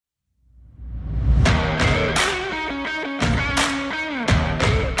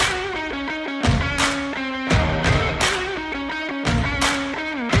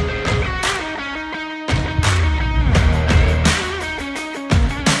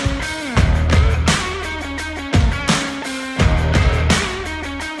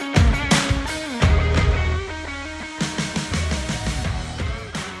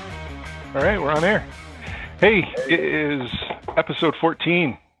on air. Hey, it is episode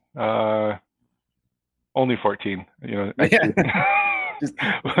 14. Only 14. Just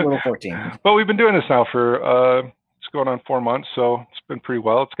a little 14. But we've been doing this now for it's going on 4 months, so it's been pretty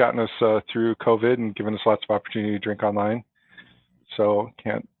well. It's gotten us through COVID and given us lots of opportunity to drink online. So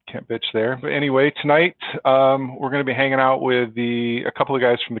can't bitch there. But anyway, tonight we're going to be hanging out with a couple of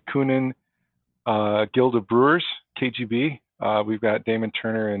guys from the Kunin Guild of Brewers, KGB. We've got Damon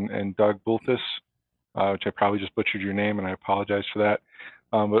Turner and Doug Bultis, which I probably just butchered your name, and I apologize for that.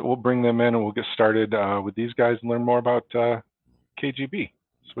 But we'll bring them in and we'll get started with these guys and learn more about KGB.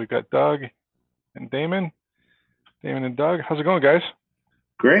 So we've got Doug and Damon. Damon and Doug. How's it going, guys?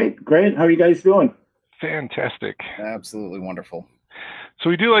 Great. How are you guys doing? Fantastic. Absolutely wonderful. So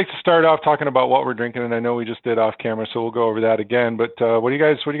we do like to start off talking about what we're drinking, and I know we just did off camera, so we'll go over that again. But what do you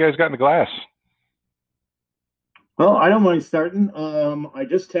guys got in the glass? Well, I don't mind starting. I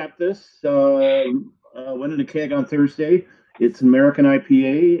just tapped this. Went in a keg on Thursday. It's American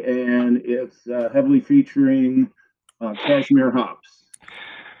IPA, and it's heavily featuring cashmere hops.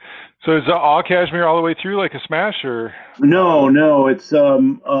 So is it all cashmere all the way through, like a smash, or? No. It's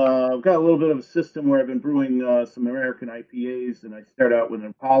I've got a little bit of a system where I've been brewing some American IPAs, and I start out with an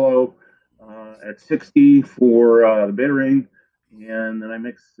Apollo at 60 for the bittering, and then I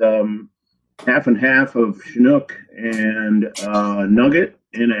mix half and half of Chinook and Nugget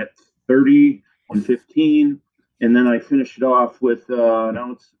in at 30 and 15, and then I finish it off with an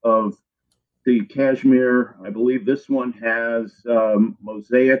ounce of the cashmere. I believe this one has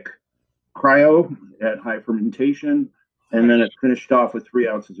Mosaic Cryo at high fermentation, and then it's finished off with 3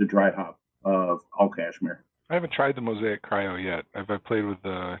 ounces of dry hop of all cashmere. I haven't tried the Mosaic Cryo yet. I've played with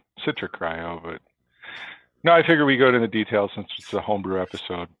the Citra Cryo, but no, I figure we go into the details since it's a homebrew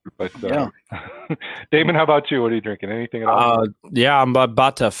episode. But Yeah. Damon, how about you? What are you drinking? Anything at all? Yeah, I'm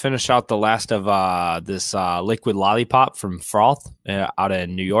about to finish out the last of this liquid lollipop from Froth out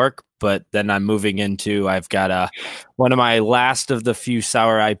in New York. But then I'm moving into, I've got one of my last of the few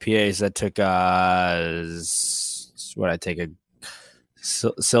sour IPAs that took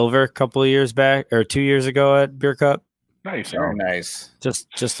silver a couple of years back, or 2 years ago at Beer Cup. Nice. Very nice.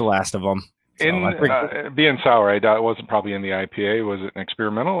 Just the last of them. Being sour, I doubt it wasn't probably in the IPA. Was it an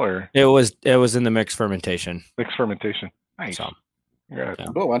experimental or? It was in the mixed fermentation. Mixed fermentation. Nice. So, yeah.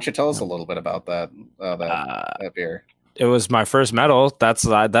 Cool. Why don't you tell us a little bit about that beer? It was my first medal. That's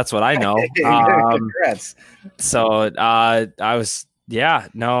what I know. Congrats. So I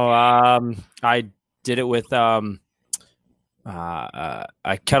did it with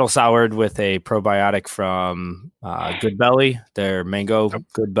I kettle soured with a probiotic from Good Belly, their mango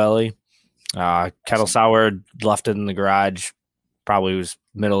Good Belly. Kettle soured, left it in the garage. Probably was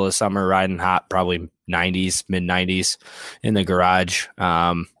middle of the summer, riding hot, probably 90s, mid 90s in the garage.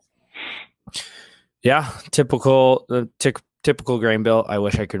 Typical grain bill. I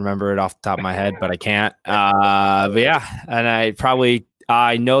wish I could remember it off the top of my head, but I can't. But yeah, and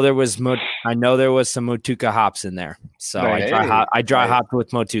I know there was some Motueka hops in there, so I dry hopped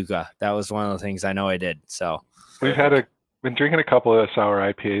with Motueka. That was one of the things I know I did. So we've been drinking a couple of sour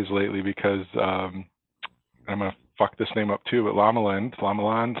IPAs lately because I'm gonna fuck this name up too, but Lamaland,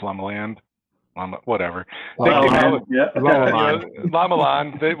 whatever. Lamaland,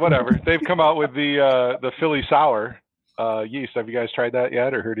 whatever. They've come out with the Philly sour yeast. Have you guys tried that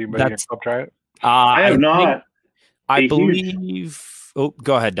yet, or heard anybody in your club try it? I have not. I believe. Oh,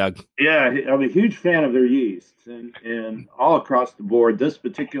 go ahead, Doug. Yeah, I'm a huge fan of their yeasts, and all across the board. This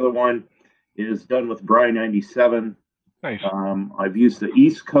particular one is done with Bry 97. Nice. I've used the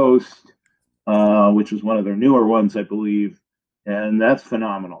East Coast, which is one of their newer ones, I believe, and that's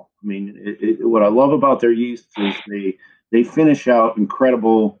phenomenal. I mean, what I love about their yeasts is they finish out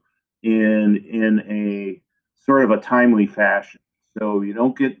incredible in a sort of a timely fashion. So you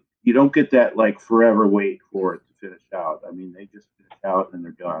don't get that like forever wait for it to finish out. I mean, they just finish out and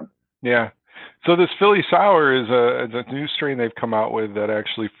they're done. Yeah. So this Philly sour is a new strain they've come out with that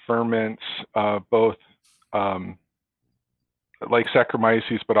actually ferments both like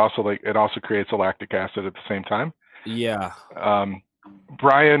Saccharomyces, but also it also creates a lactic acid at the same time. Yeah.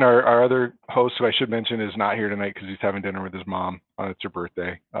 Brian, our other host, who I should mention, is not here tonight because he's having dinner with his mom. It's her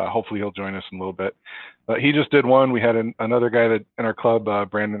birthday. Hopefully he'll join us in a little bit. He just did one. We had another guy that in our club,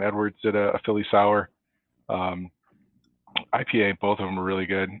 Brandon Edwards, did a Philly sour IPA. Both of them are really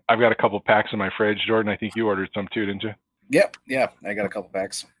good. I've got a couple packs in my fridge. Jordan, I think you ordered some too, didn't you? Yep. Yeah, I got a couple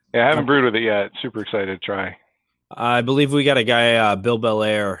packs. Yeah, I haven't brewed with it yet. Super excited to try. I believe we got a guy, Bill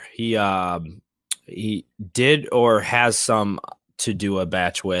Belair. He did or has some to do a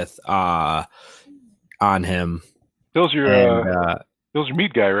batch with on him. Bill's your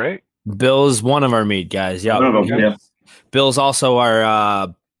meat guy, right? Bill's one of our mead guys. Yeah. One of them, yeah. Bill's also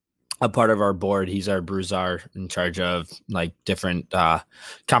our a part of our board. He's our bruiser in charge of like different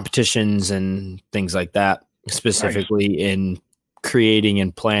competitions and things like that, specifically in creating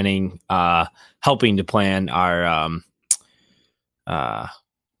and planning, helping to plan our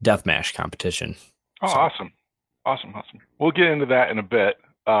death mash competition. Oh, so. Awesome. We'll get into that in a bit.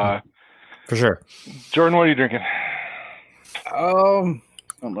 For sure. Jordan, what are you drinking? I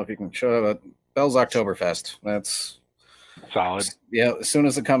don't know if you can show it. Bell's Oktoberfest. That's solid. Yeah, as soon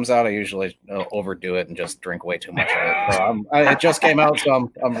as it comes out, I usually overdo it and just drink way too much of it. So it just came out,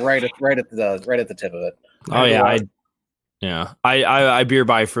 so I'm right at the tip of it. Oh yeah, I beer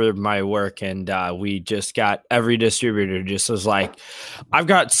buy for my work, and we just got every distributor just was like, I've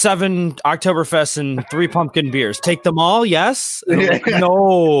got 7 Oktoberfest and 3 pumpkin beers. Take them all, yes? Like,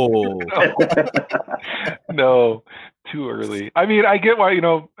 no, no, too early. I mean, I get why,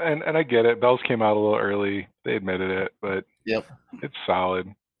 and I get it. Bell's came out a little early. They admitted it, but yep, it's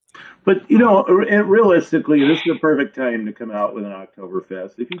solid. But realistically, this is the perfect time to come out with an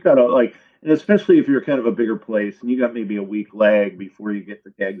Oktoberfest. If you've got and especially if you're kind of a bigger place and you got maybe a week lag before you get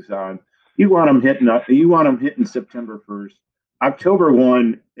the kegs on, you want them hitting up. You want them hitting September 1st. October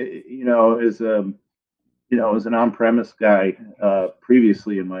 1, is as an on-premise guy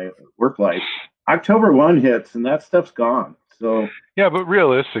previously in my work life, October 1 hits and that stuff's gone. So yeah, but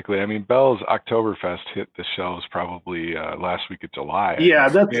realistically, I mean, Bell's Oktoberfest hit the shelves probably last week of July. Yeah,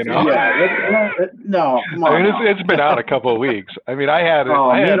 no, come on. I mean, it's been out a couple of weeks. I mean, I had it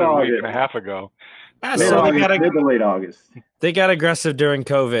a week and a half ago. So mid to late August. They got aggressive during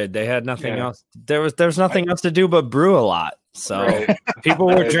COVID. They had nothing else. There was nothing else to do but brew a lot. So people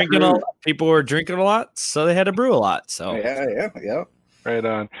were drinking a lot. So they had to brew a lot. So yeah. Right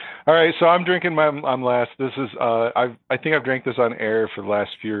on. All right, so I'm drinking I'm last. This is I think I've drank this on air for the last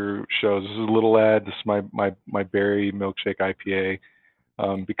few shows. This is Little Lad. This is my berry milkshake IPA.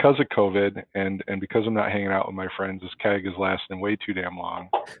 Because of COVID and because I'm not hanging out with my friends, this keg is lasting way too damn long,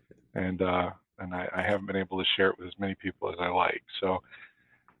 and I haven't been able to share it with as many people as I like. So,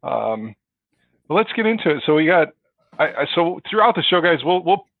 let's get into it. So we got so throughout the show, guys,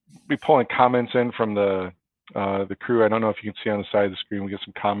 we'll be pulling comments in from the crew. I don't know if you can see on the side of the screen. We get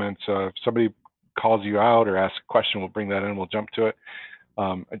some comments. If somebody calls you out or asks a question, we'll bring that in. We'll jump to it.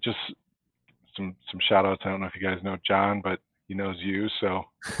 Just some shout outs. I don't know if you guys know John, but he knows you. So.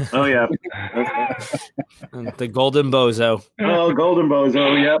 Oh yeah. The Golden Bozo. Oh, Golden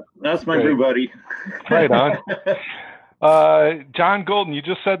Bozo. Yep, that's my brew buddy. Right on. John Golden. You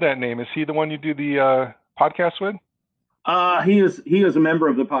just said that name. Is he the one you do the podcast with? He is a member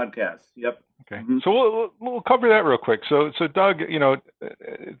of the podcast. Yep. Okay, so we'll cover that real quick. So Doug,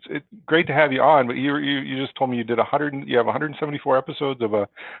 it's great to have you on, but you just told me you have 174 episodes of a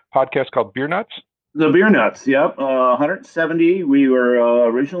podcast called Beer Nuts. The Beer Nuts, yep, 170. We were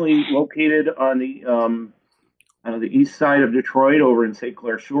originally located on the east side of Detroit, over in St.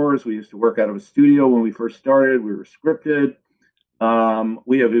 Clair Shores. We used to work out of a studio when we first started. We were scripted.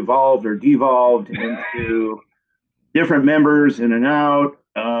 We have evolved or devolved into different members in and out.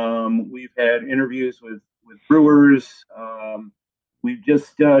 We've had interviews with brewers. We've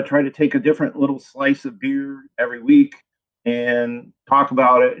just tried to take a different little slice of beer every week and talk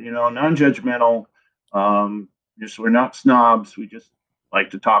about it, non-judgmental. Just we're not snobs. We just like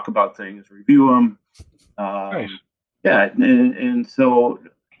to talk about things, review them. Nice. Yeah, and so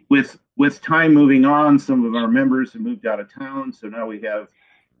with time moving on, some of our members have moved out of town. So now we have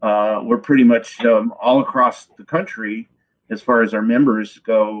we're pretty much all across the country. As far as our members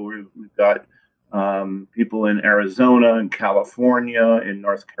go, we've got people in Arizona and California, in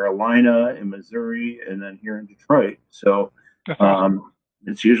North Carolina, in Missouri, and then here in Detroit. So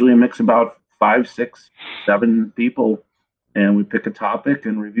it's usually a mix of about 5, 6, 7 people, and we pick a topic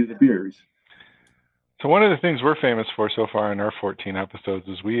and review the beers. So one of the things we're famous for so far in our 14 episodes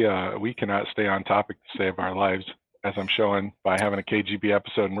is we cannot stay on topic to save our lives, as I'm showing by having a KGB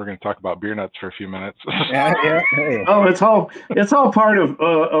episode, and we're going to talk about beer nuts for a few minutes. Yeah. Oh, it's all part of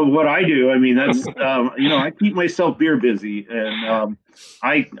what I do. I mean, that's I keep myself beer busy, and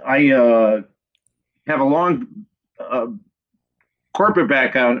I have a long corporate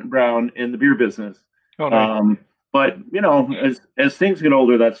background in the beer business. Oh, nice. But as things get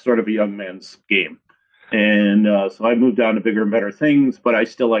older, that's sort of a young man's game, and so I moved on to bigger and better things. But I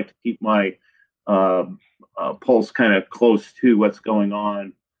still like to keep my pulse kind of close to what's going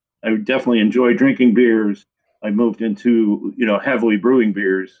on. I definitely enjoy drinking beers. I moved into heavily brewing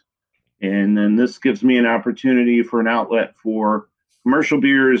beers, and then this gives me an opportunity for an outlet for commercial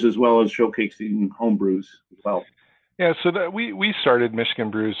beers as well as showcasing home brews as well. Yeah, so that we started Michigan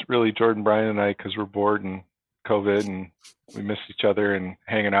Brews, really Jordan, Brian, and I, because we're bored and COVID, and we missed each other and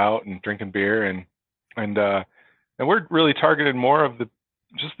hanging out and drinking beer, and we're really targeted more of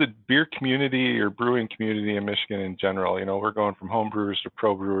just the beer community or brewing community in Michigan in general. We're going from home brewers to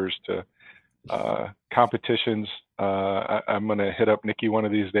pro brewers to competitions. I'm going to hit up Nikki one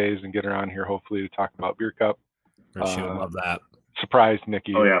of these days and get her on here, hopefully, to talk about Beer Cup. She would love that. Surprise,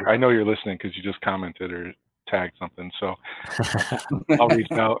 Nikki. Oh, yeah. I know you're listening because you just commented or tagged something, so I'll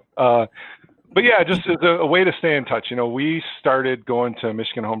reach out. But yeah, just as a way to stay in touch. We started going to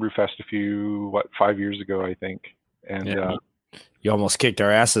Michigan Homebrew Fest 5 years ago, I think. And you almost kicked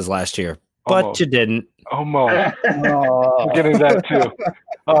our asses last year, but you didn't. Almost. We're getting that too.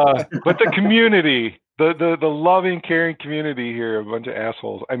 But the community, the loving, caring community here, a bunch of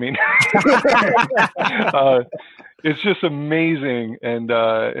assholes. I mean, it's just amazing, and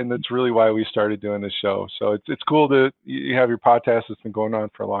that's really why we started doing this show. So it's cool that you have your podcast that's been going on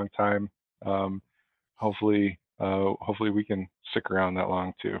for a long time. Hopefully we can stick around that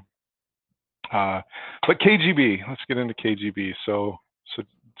long too. But KGB, let's get into KGB. So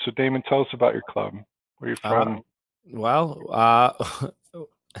Damon, tell us about your club. Where you're from?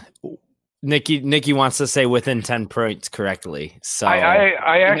 Nikki wants to say within 10 points correctly. So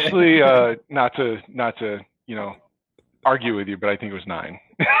I actually not to argue with you, but I think it was 9.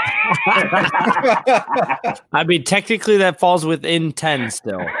 I mean, technically that falls within 10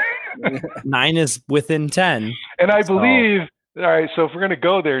 still. 9 is within 10. And I believe, all right, so if we're going to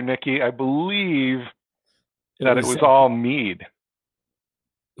go there, Nikki, I believe that it was all mead.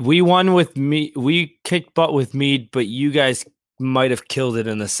 We won with mead. We kicked butt with mead, but you guys might have killed it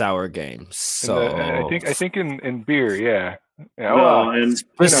in the sour game. So I think in beer, yeah. And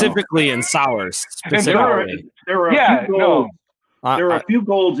specifically in sours. There were a few golds. There were a few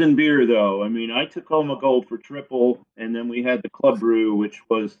golds in beer, though. I mean, I took home a gold for triple, and then we had the Club Brew, which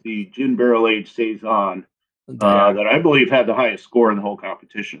was the gin barrel aged saison, that I believe had the highest score in the whole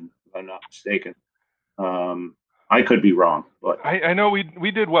competition, if I'm not mistaken. I could be wrong, but I know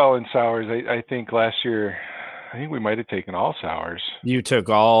we did well in sours. I think last year, I think we might have taken all sours. You took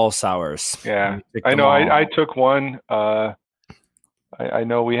all sours. Yeah, I know. I took one. I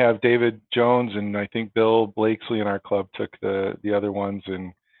know we have David Jones, and I think Bill Blakesley in our club took the other ones,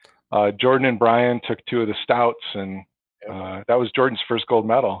 and Jordan and Brian took 2 of the stouts, and that was Jordan's first gold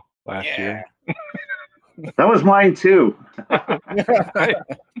medal last year. That was mine too.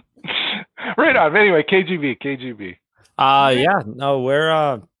 Right on. Anyway, KGB. Yeah, no,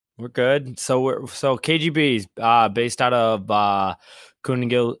 we're good. So KGB is based out of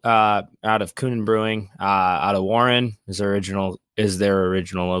Coonan out of Coonan Brewing, out of Warren is their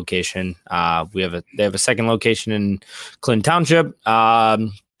original location. They have a second location in Clinton Township.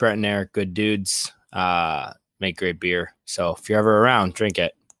 Brett and Eric, good dudes, make great beer. So if you're ever around, drink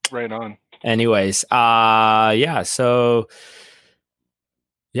it. Right on. Anyways, KGB.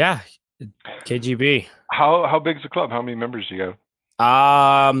 How big is the club? How many members do you have?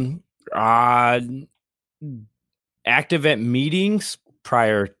 Active at meetings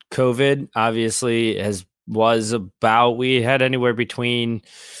prior COVID, obviously, we had anywhere between,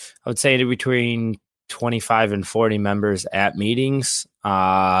 I would say, between 25 and 40 members at meetings,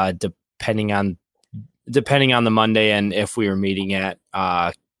 depending on the Monday and if we were meeting at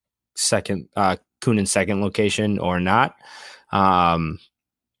Coonan's second location or not. And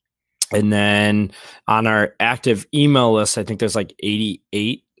then on our active email list, I think there's like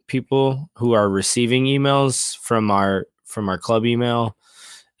 88 people who are receiving emails from our club email.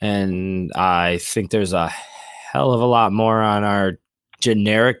 And I think there's a hell of a lot more on our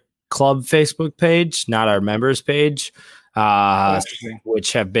generic club Facebook page, not our members page,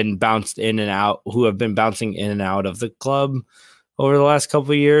 which have been bouncing in and out of the club over the last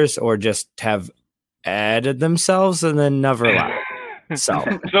couple of years, or just have added themselves and then never left. So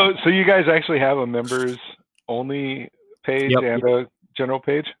you guys actually have a members only page and a general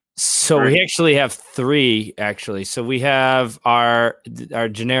page? So we actually have 3 actually. So we have our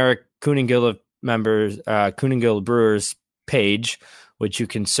generic Coonan Guild members, Coonan Guild Brewers page, which you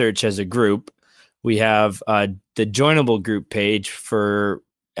can search as a group. We have the joinable group page for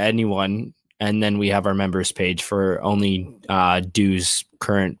anyone, and then we have our members page for only dues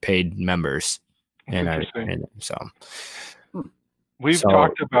current paid members. We've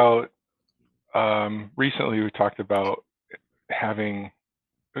talked about recently. We talked about having.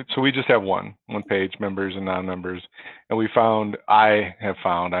 So we just have one page, members and non-members, and I've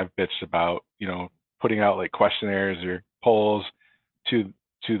bitched about putting out like questionnaires or polls to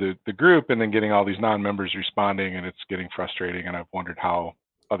the group, and then getting all these non-members responding, and it's getting frustrating. And I've wondered how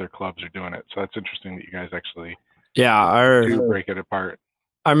other clubs are doing it. So that's interesting that you guys actually Yeah, to break it apart.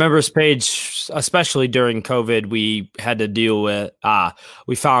 Our members page, especially during COVID, we had to deal with,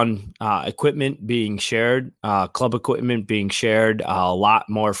 we found equipment being shared, club equipment being shared a lot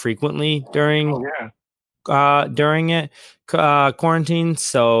more frequently during quarantine.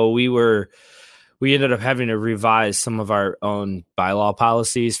 So we ended up having to revise some of our own bylaw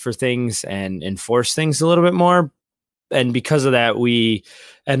policies for things and enforce things a little bit more. And because of that, we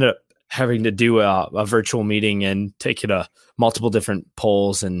ended up having to do a virtual meeting and take it to multiple different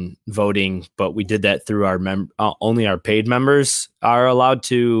polls and voting. But we did that through our only our paid members are allowed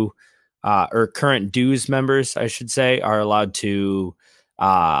to, or current dues members, I should say, are allowed to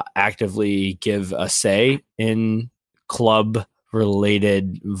actively give a say in club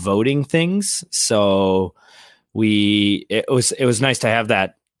related voting things. So it was nice to have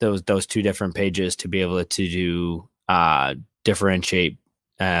those two different pages to be able to do differentiate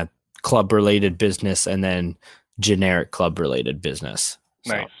club related business and then generic club related business.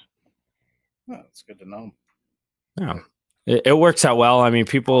 Nice. Oh, that's good to know. Yeah, it works out well. I mean,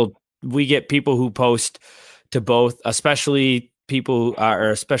 we get people who post to both, especially people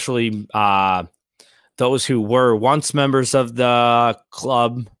especially those who were once members of the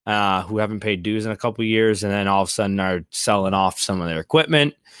club who haven't paid dues in a couple of years and then all of a sudden are selling off some of their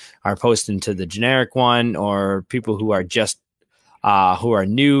equipment, are posting to the generic one, or people who are just who are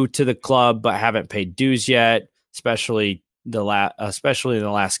new to the club but haven't paid dues yet. Especially in the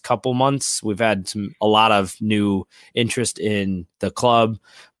last couple months, we've had a lot of new interest in the club,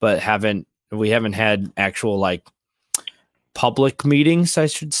 but we haven't had actual like public meetings, I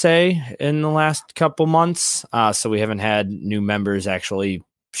should say, in the last couple months. So we haven't had new members actually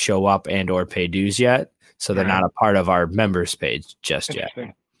show up and or pay dues yet. So they're not a part of our members page just yet.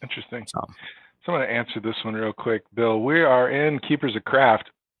 Interesting. So I'm going to answer this one real quick, Bill. We are in Keepers of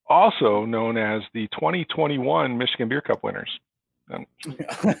Craft, also known as the 2021 Michigan Beer Cup winners.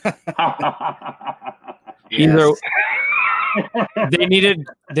 Either they needed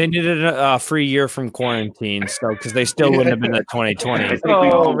a free year from quarantine, so because they still wouldn't have been at 2020.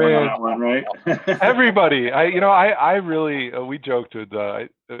 Oh man, right? Everybody, I really we joked with a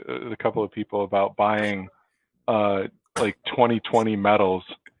couple of people about buying like 2020 medals.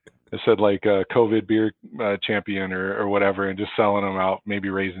 It said like COVID beer champion or whatever, and just selling them out, maybe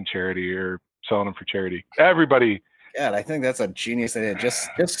raising charity or selling them for charity. Everybody. Yeah, I think that's a genius idea. Just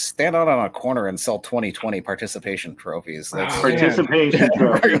stand out on a corner and sell 2020 participation trophies. That's participation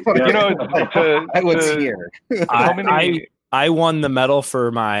trophies. I was here. I won the medal for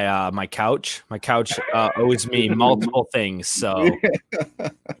my my couch. My couch owes me multiple things. So.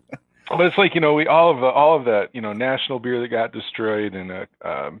 But it's like, we all of that, national beer that got destroyed and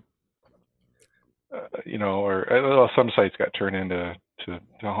or some sites got turned into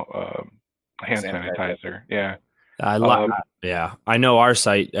hand sanitizer. Yeah. I know our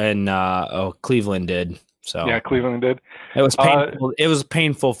site and Cleveland did. So yeah, Cleveland did. It was painful. It was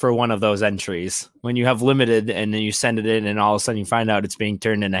painful for one of those entries when you have limited and then you send it in and all of a sudden you find out it's being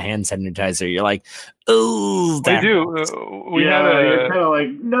turned into hand sanitizer. You're like, oh, they do. You're kind of like,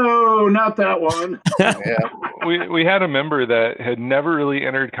 no, not that one. Yeah. We had a member that had never really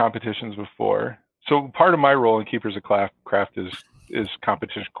entered competitions before. So part of my role in Keepers of Craft is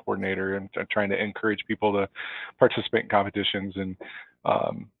competition coordinator and trying to encourage people to participate in competitions and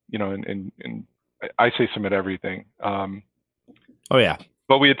and I say submit everything. Oh yeah.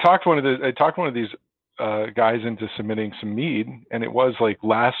 But we had talked one of these guys into submitting some mead, and it was like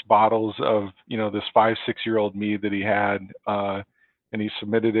last bottles of this 5-6 year old mead that he had, and he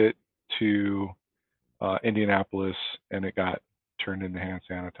submitted it to Indianapolis, and it got turned into hand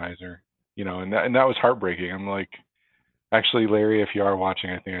sanitizer. And that was heartbreaking. I'm like, actually, Larry, if you are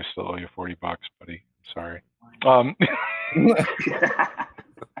watching, I think I still owe you $40, buddy. Sorry.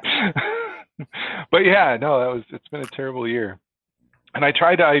 But yeah, no, it's been a terrible year. And I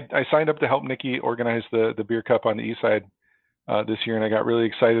signed up to help Nikki organize the beer cup on the east side this year. And I got really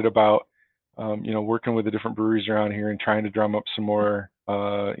excited about, working with the different breweries around here and trying to drum up some more,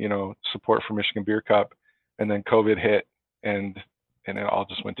 support for Michigan Beer Cup. And then COVID hit and it all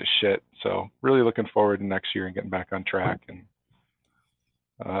just went to shit. So really looking forward to next year and getting back on track and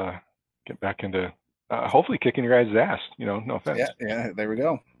get back into hopefully kicking your guys' ass, no offense. Yeah, there we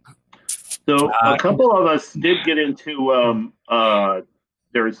go. So a couple of us did get into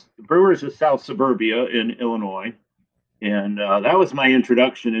there's Brewers of South Suburbia in Illinois, and that was my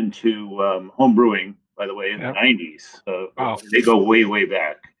introduction into home brewing, by the way, in the 90s. Wow. They go way, way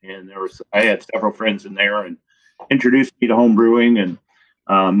back, and I had several friends in there and introduced me to home brewing, and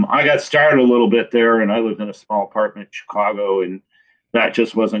I got started a little bit there, and I lived in a small apartment in Chicago, and that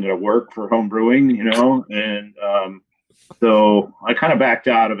just wasn't going to work for home brewing, and so I kind of backed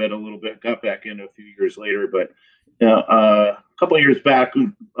out of it a little bit, got back in a few years later. But a couple of years back,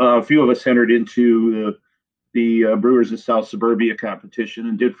 a few of us entered into the Brewers of South Suburbia competition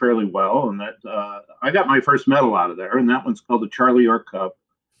and did fairly well. And that I got my first medal out of there, and that one's called the Charlie York Cup.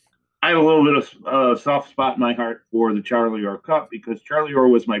 I have a little bit of soft spot in my heart for the Charlie York Cup because Charlie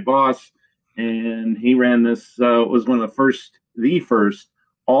York was my boss, and he ran this, was one of the first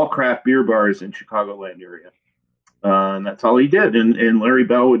all craft beer bars in Chicagoland area. And that's all he did. And Larry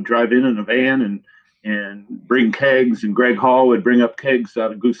Bell would drive in a van and bring kegs, and Greg Hall would bring up kegs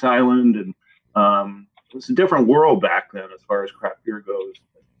out of Goose Island. And it was a different world back then as far as craft beer goes.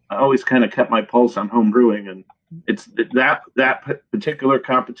 I always kind of kept my pulse on home brewing, and it's that particular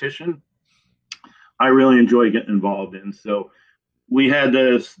competition I really enjoy getting involved in. So we had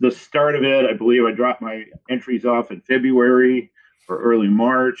the start of it. I believe I dropped my entries off in February or early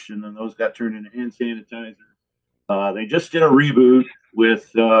March, and then those got turned into hand sanitizer. They just did a reboot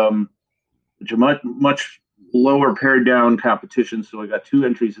with a much lower pared down competition. So I got 2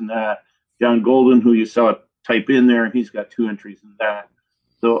 entries in that. John Golden, who you saw type in there, he's got 2 entries in that.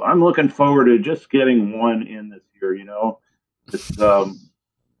 So I'm looking forward to just getting one in this year.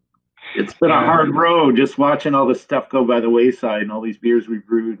 It's been a hard road just watching all this stuff go by the wayside and all these beers we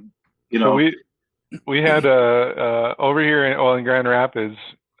brewed. So we had over here in Grand Rapids.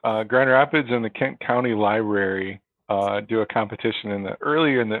 Grand Rapids and the Kent County Library do a competition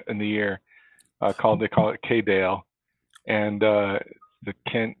earlier in the year they call it K-Dale, and the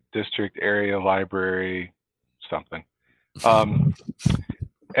Kent District Area Library something.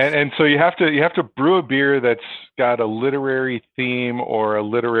 And so you have to brew a beer that's got a literary theme or a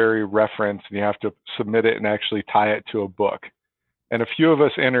literary reference, and you have to submit it and actually tie it to a book. And a few of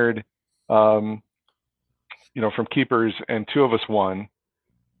us entered, from Keepers, and 2 of us won.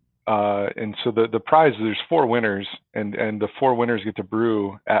 And so the prize, there's 4 winners, and the 4 winners get to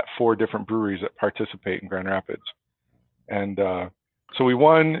brew at 4 different breweries that participate in Grand Rapids. And so we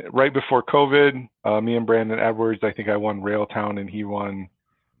won right before COVID. Me and Brandon Edwards, I think I won Railtown and he won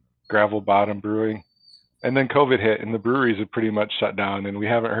Gravel Bottom Brewing. And then COVID hit and the breweries have pretty much shut down, and we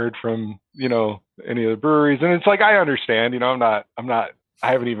haven't heard from, any of the breweries. And it's like, I understand, I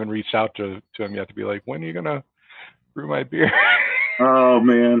haven't even reached out to them yet to be like, when are you going to brew my beer? Oh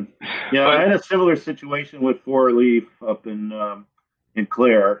man. Yeah. I had a similar situation with 4 Leaf up in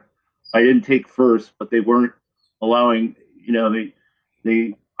Clare. I didn't take first, but they weren't allowing,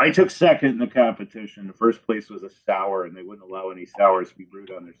 I took second in the competition. The first place was a sour, and they wouldn't allow any sours to be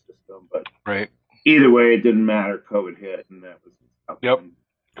brewed on their system. But right. Either way, it didn't matter. COVID hit, and that was Yep.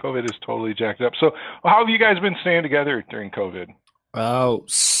 COVID is totally jacked up. So how have you guys been staying together during COVID?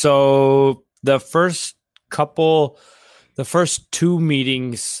 So the first 2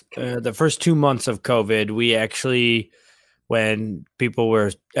 meetings, the first 2 months of COVID, we actually, when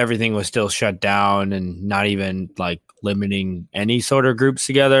everything was still shut down and not even like limiting any sort of groups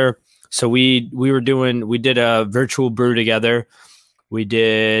together. So we did a virtual brew together. We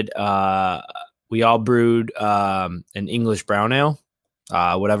did, we all brewed an English brown ale,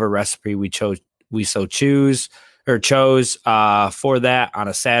 whatever recipe we chose for that on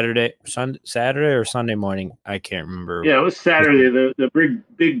a Saturday or Sunday morning. I can't remember. Yeah, it was Saturday, the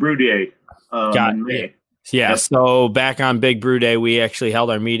big brew day. In May. Yeah. So back on Big Brew Day, we actually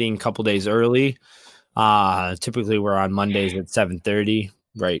held our meeting a couple days early. Typically we're on Mondays at 7:30,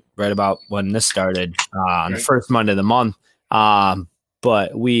 right about when this started, on the first Monday of the month.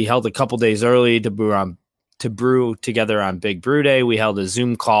 But we held a couple days early to brew together on Big Brew Day. We held a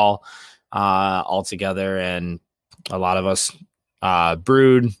Zoom call all together, and a lot of us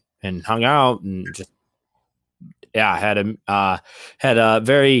brewed and hung out and just had a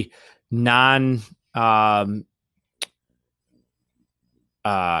very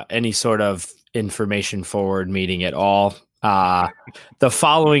any sort of information forward meeting at all. The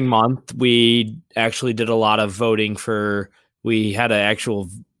following month, we actually did a lot of voting we had an actual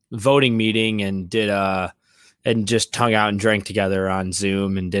voting meeting and and just hung out and drank together on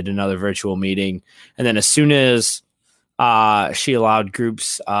Zoom and did another virtual meeting. And then as soon as she allowed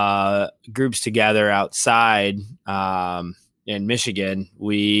groups to gather outside in Michigan,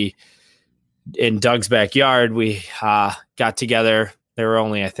 in Doug's backyard, we got together. There were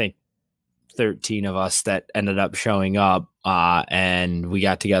only, I think, 13 of us that ended up showing up, and we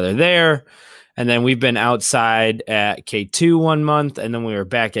got together there. And then we've been outside at K2 one month, and then we were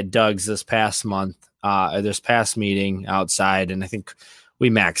back at Doug's this past meeting outside. And I think we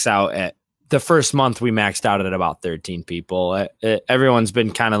maxed out at the first month. We maxed out at about 13 people. Everyone's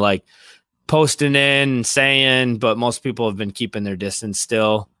been kind of like posting in and saying, but most people have been keeping their distance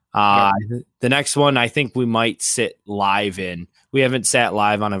still. The next one, I think we might sit live in. We haven't sat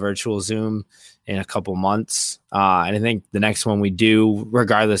live on a virtual Zoom in a couple months. And I think the next one we do,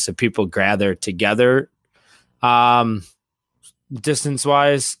 regardless of people gather together, distance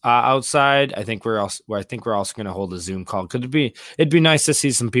wise, outside, I think we're also going to hold a Zoom call. It'd be nice to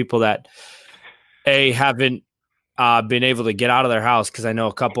see some people that haven't been able to get out of their house. Cause I know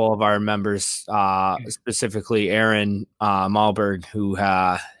a couple of our members, specifically Aaron, Malberg, who,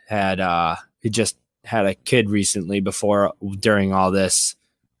 he just had a kid recently during all this.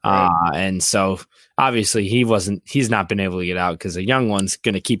 And so obviously he's not been able to get out because a young one's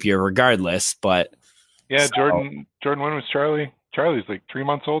going to keep you regardless, but yeah, Jordan, when was Charlie? Charlie's like 3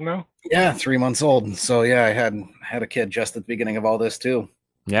 months old now. Yeah. 3 months old. So yeah, I had a kid just at the beginning of all this too.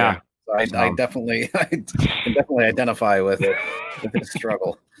 Yeah. So I can definitely identify with this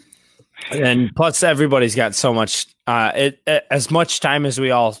struggle. And plus, everybody's got so much. As much time as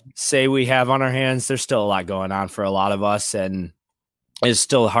we all say we have on our hands, there's still a lot going on for a lot of us, and it's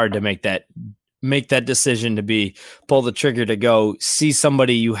still hard to make that decision to pull the trigger to go see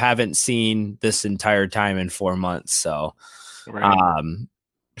somebody you haven't seen this entire time in 4 months. So,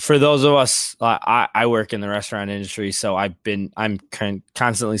 for those of us, I work in the restaurant industry, so I'm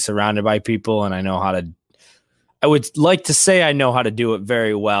constantly surrounded by people, and I know how to. I would like to say I know how to do it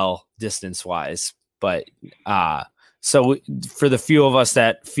very well distance wise, but so for the few of us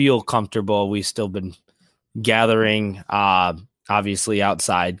that feel comfortable, we've still been gathering, obviously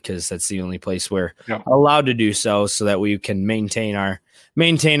outside, because that's the only place we're allowed to do so that we can maintain our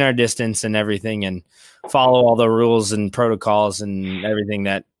distance and everything, and follow all the rules and protocols and everything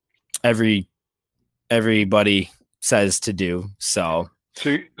that everybody says to do. So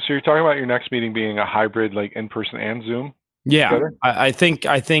you're talking about your next meeting being a hybrid, like in person and Zoom? Yeah, I think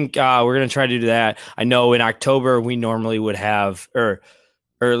we're going to try to do that. I know in October we normally would have, or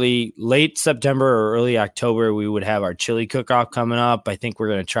late September or early October, we would have our chili cook-off coming up. I think we're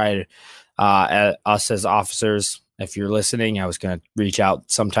going to try to, us as officers, if you're listening, I was going to reach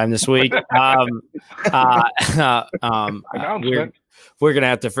out sometime this week. We're going to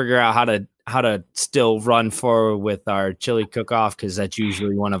have to figure out how to still run forward with our chili cook-off, because that's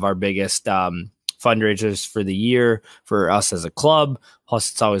usually one of our biggest fundraisers for the year for us as a club. Plus,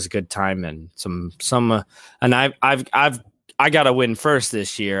 it's always a good time, and and I got to win first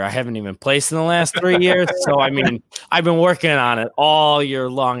this year. I haven't even placed in the last 3 years, so I mean, I've been working on it all year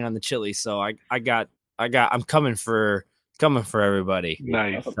long on the chili. So I'm coming for everybody.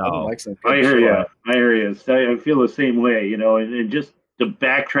 Nice. So, I hear you. I feel the same way, and just to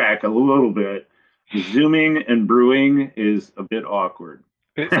backtrack a little bit, Zooming and brewing is a bit awkward.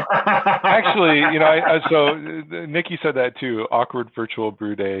 Actually, so Nikki said that too. Awkward virtual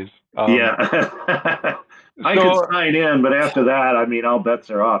brew days. Yeah. I can sign in, but after that, I mean, all bets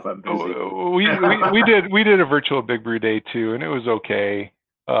are off. I'm busy. We did a virtual Big Brew Day too, and it was okay.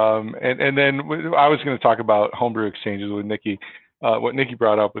 And then I was going to talk about homebrew exchanges with Nikki. What Nikki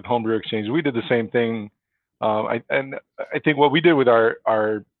brought up with homebrew exchanges, we did the same thing. I think what we did with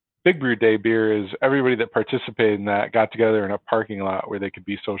our Big Brew Day beer is everybody that participated in that got together in a parking lot where they could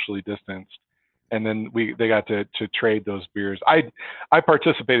be socially distanced, and then they got to trade those beers. I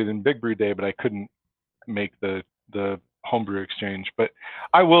participated in Big Brew Day, but I couldn't make the homebrew exchange. But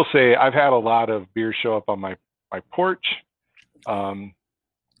I will say I've had a lot of beers show up on my porch.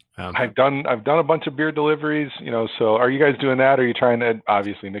 I've done a bunch of beer deliveries, so are you guys doing that? Are you trying to,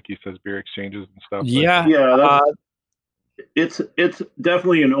 obviously Nikki says beer exchanges and stuff. Yeah. It's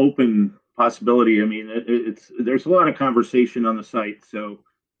definitely an open possibility. I mean, there's a lot of conversation on the site. So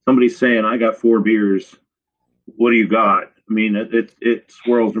somebody's saying, I got 4 beers. What do you got? I mean, it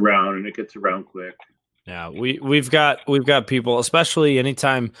swirls around and it gets around quick. Yeah, we've got people, especially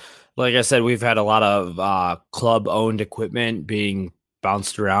anytime, like I said, we've had a lot of club owned equipment being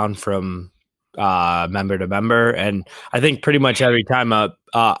bounced around from member to member, and I think pretty much every time a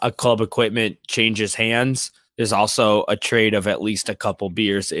club equipment changes hands, there's also a trade of at least a couple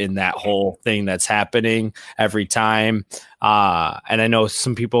beers in that whole thing that's happening every time. And I know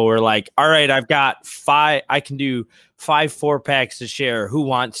some people were like, all right, I've got 5, I can do 5 4-packs to share. Who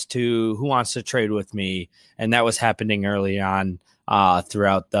wants to trade with me? And that was happening early on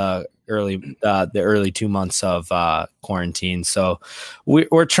throughout the early 2 months of quarantine. So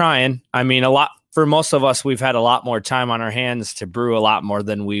we're trying. I mean, for most of us, we've had a lot more time on our hands to brew a lot more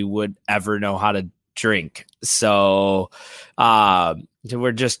than we would ever know how to drink. So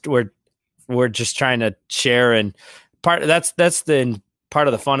we're just trying to share, and that's the part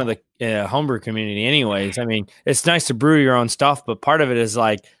of the fun of the homebrew community anyways. I mean, it's nice to brew your own stuff, but part of it is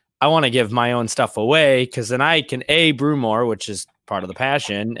like, I want to give my own stuff away because then I can A, brew more, which is part of the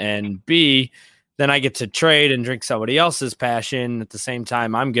passion, and B, then I get to trade and drink somebody else's passion at the same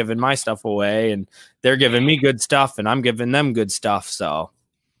time. I'm giving my stuff away, and they're giving me good stuff, and I'm giving them good stuff. So,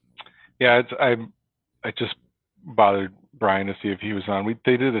 yeah, I just bothered Brian to see if he was on.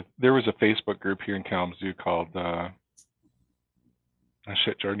 There was a Facebook group here in Kalamazoo called Jordan,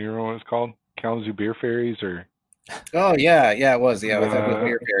 you remember what it was called? Kalamazoo Beer Fairies or Oh yeah, it was. Yeah, with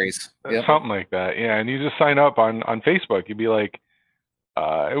beer fairies. Yep. Something like that. Yeah, and you just sign up on Facebook. You'd be like,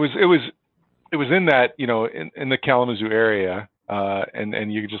 it was in that, in the Kalamazoo area,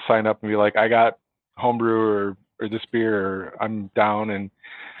 and you could just sign up and be like, I got homebrew or this beer, or I'm down, and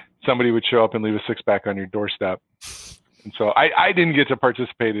somebody would show up and leave a 6-pack on your doorstep. And so I didn't get to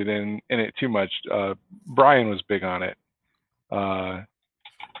participate in it too much. Brian was big on it.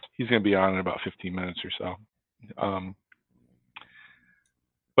 He's going to be on in about 15 minutes or so.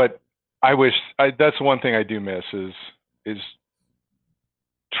 But I wish that's one thing I do miss is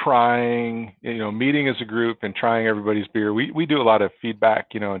trying, meeting as a group and trying everybody's beer. We do a lot of feedback,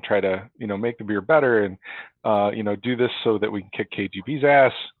 and try to, make the beer better and, do this so that we can kick KGB's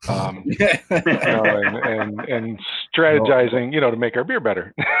ass, and strategizing, to make our beer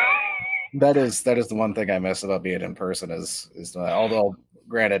better. That is the one thing I miss about being in person is although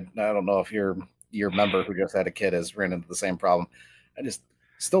granted, I don't know if your member who just had a kid has ran into the same problem. I just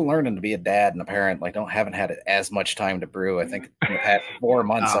still learning to be a dad and a parent. Like haven't had as much time to brew. I think in the past 4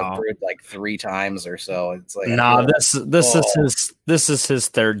 months I've brewed like 3 times or so. It's like this is his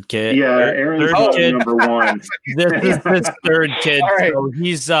third kid. Yeah, Aaron's kid. number 1. This is his third kid. All right. So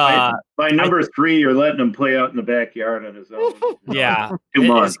he's by number 3, you're letting him play out in the backyard on his own. Yeah, 2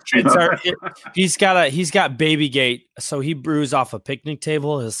 months. He's got baby gate, so he brews off a picnic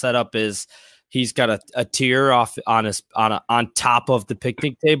table. His setup is he's got a tier off on top of the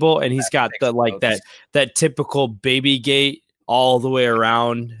picnic table, and he's got that typical baby gate all the way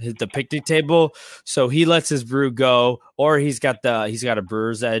around the picnic table. So he lets his brew go, or he's got a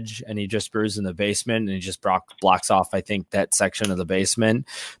brewer's edge, and he just brews in the basement, and he just blocks off, I think, that section of the basement.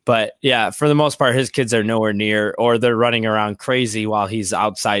 But yeah, for the most part, his kids are nowhere near, or they're running around crazy while he's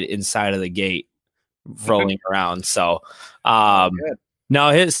inside of the gate, rolling around. So,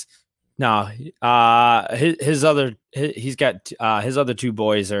 his other 2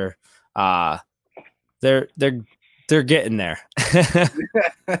 boys are they're getting there.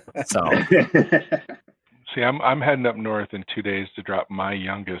 So see, I'm heading up north in 2 days to drop my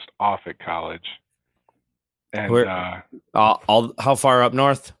youngest off at college. And how far up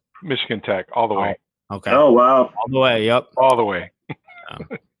north? Michigan Tech, all the way. Okay. Oh wow. All the way, yep. All the way.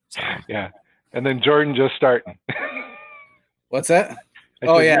 Yeah. And then Jordan just starting. What's that?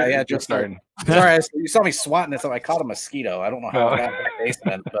 Just starting. Sorry, you saw me swatting it, so I caught a mosquito. I don't know how I got in the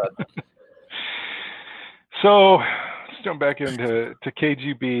basement, but so let's jump back into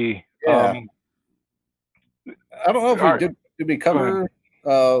KGB. Yeah. I don't know if did we cover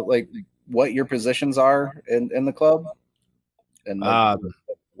like what your positions are in the club and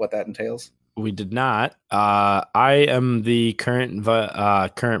what that entails? We did not. I am the current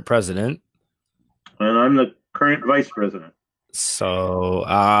president, and I'm the current vice president. So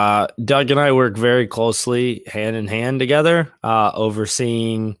Doug and I work very closely hand in hand together,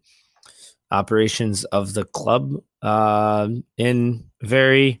 overseeing operations of the club in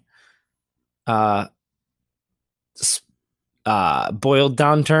very boiled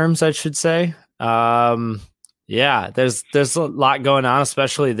down terms, I should say. There's a lot going on,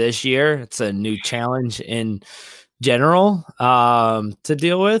 especially this year. It's a new challenge in general to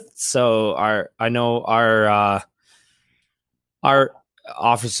deal with. So our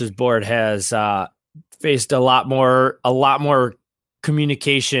officers board has faced a lot more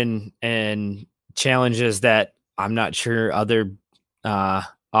communication and challenges that I'm not sure other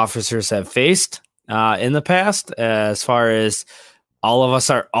officers have faced in the past. As far as all of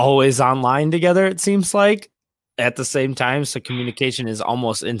us are always online together, it seems like at the same time. So communication is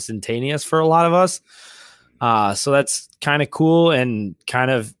almost instantaneous for a lot of us. So that's kind of cool and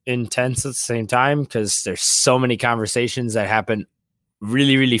kind of intense at the same time because there's so many conversations that happen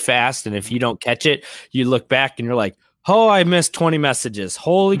really, really fast. And if you don't catch it, you look back and you're like, oh, I missed 20 messages.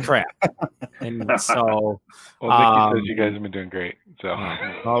 Holy crap. And so Nikki says you guys have been doing great. So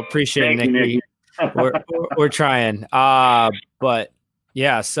I appreciate it, Nikki. We're trying. But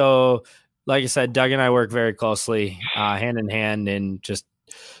yeah, so like I said, Doug and I work very closely, hand in hand in just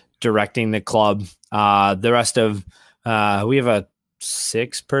directing the club. The rest of we have a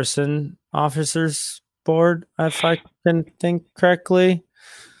 6-person officers board, if I can think correctly.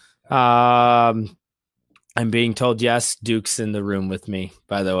 I'm being told yes. Duke's in the room with me,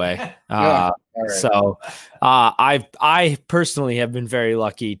 by the way. All right. So I personally have been very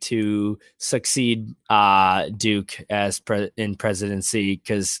lucky to succeed Duke as in presidency,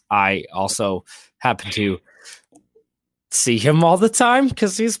 because I also happen to see him all the time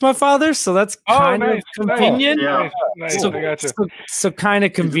because he's my father. So that's kind of convenient. Nice. So, I gotcha. so kind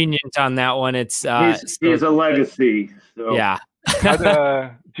of convenient on that one. It's he's a legacy. So. Yeah.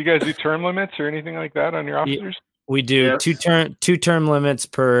 Do you guys do term limits or anything like that on your officers? We do. Yes. two term limits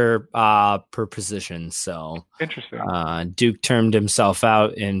per position. So interesting. Duke termed himself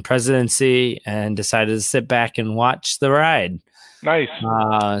out in presidency and decided to sit back and watch the ride. Nice.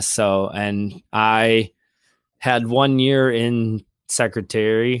 And I had 1 year in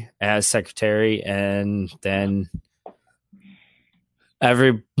secretary, and then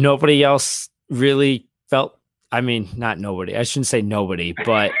nobody else really felt. I mean, not nobody. I shouldn't say nobody,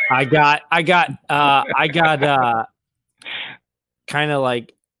 but I got kind of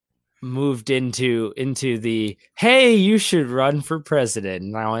like moved into the, hey, you should run for president.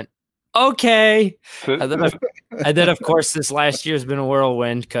 And I went, okay. And then of course, this last year has been a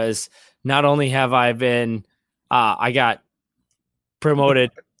whirlwind, because not only have I been, I got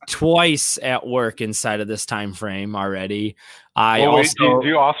promoted twice at work inside of this time frame already. Do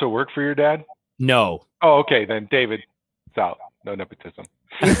you also work for your dad? No. Oh, okay. Then David, it's out. No nepotism.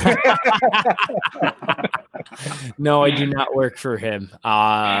 No, I do not work for him.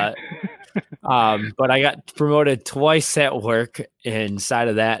 But I got promoted twice at work inside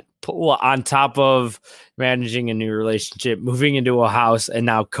of that, on top of managing a new relationship, moving into a house, and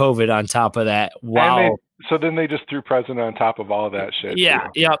now COVID on top of that. Wow. So then they just threw president on top of all of that shit. Yeah.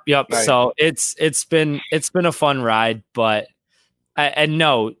 Too. Yep. Nice. So it's been a fun ride, but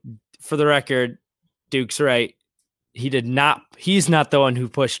no, for the record, Duke's right. He's not the one who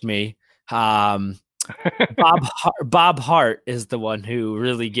pushed me. Bob Hart is the one who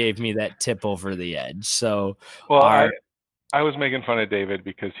really gave me that tip over the edge. So, I was making fun of David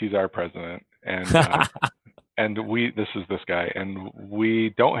because he's our president, and this is this guy, and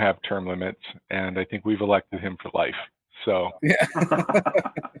we don't have term limits, and I think we've elected him for life. So,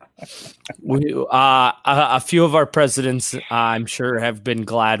 we a few of our presidents, I'm sure, have been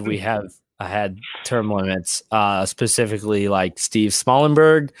glad we have had term limits, specifically like Steve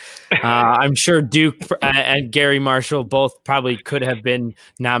Smallenberg. I'm sure Duke and Gary Marshall both probably could have been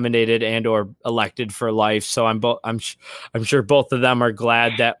nominated and or elected for life. So I'm sure both of them are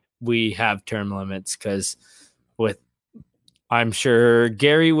glad that we have term limits, because I'm sure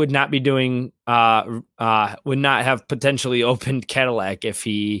Gary would not be doing would not have potentially opened Cadillac if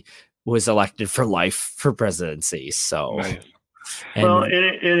he was elected for life for presidency. So. Nice. And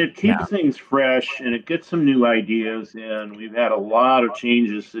it keeps things fresh, and it gets some new ideas. And we've had a lot of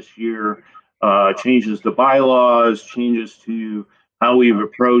changes this year, changes to bylaws, changes to how we've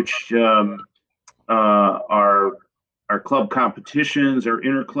approached our club competitions, our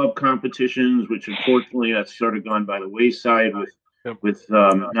inter-club competitions, which unfortunately that's sort of gone by the wayside with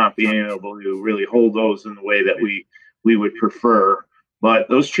not being able to really hold those in the way that we would prefer. But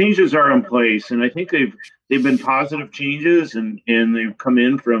those changes are in place, and I think they've been positive changes, and they've come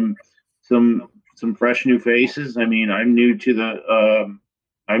in from some fresh new faces. I mean, I'm new to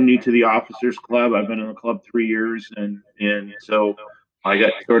the officers club. I've been in the club 3 years, and so I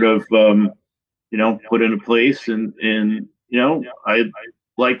got sort of put into place, and I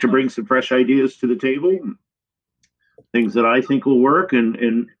like to bring some fresh ideas to the table, things that I think will work,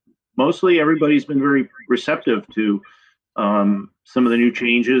 and mostly everybody's been very receptive to some of the new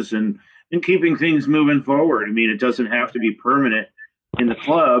changes and keeping things moving forward. I mean, it doesn't have to be permanent in the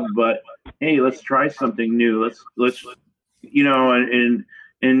club, but hey, let's try something new. Let's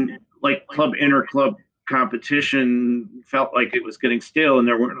and like club inter-club competition felt like it was getting stale, and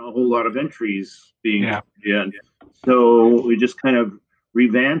there weren't a whole lot of entries being in. So we just kind of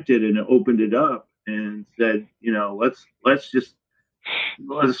revamped it and opened it up and said,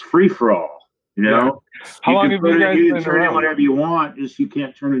 let's free for all. How long have you guys been turn in whatever you want, just you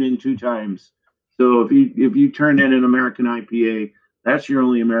can't turn it in 2 times. So if you turn in an American IPA, that's your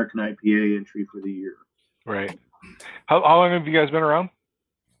only American IPA entry for the year. Right. How long have you guys been around?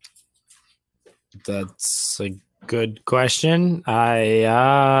 That's a good question.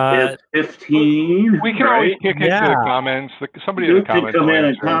 It's 15. We can always kick into the comments. Somebody in the comments come in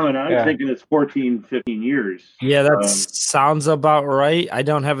and comment. I'm thinking it's 14, 15 years. Yeah, that sounds about right. I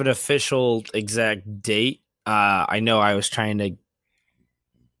don't have an official exact date. I know I was trying to.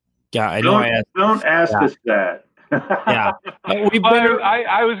 Yeah, I know. Don't ask us that. Yeah, I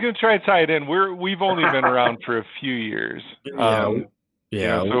was going to try to tie it in. We've only been around for a few years.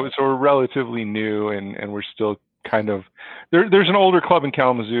 Yeah. So we're relatively new, and we're still kind of there's an older club in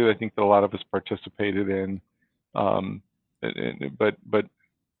Kalamazoo I think that a lot of us participated in, but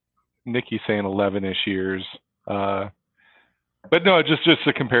Nikki's saying 11-ish years. But no, just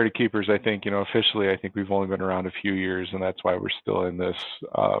to compare to keepers, I think, officially, I think we've only been around a few years, and that's why we're still in this,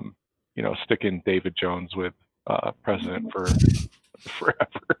 sticking David Jones with president for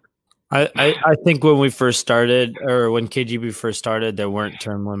forever. I think when we first started, or when KGB first started, there weren't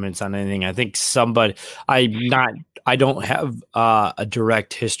term limits on anything. I think I don't have a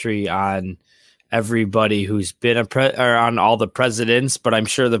direct history on everybody who's been or on all the presidents, but I'm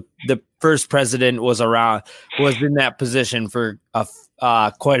sure the first president was in that position for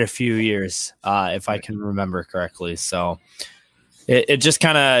quite a few years, if I can remember correctly. So it just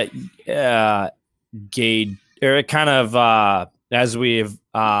kind of as we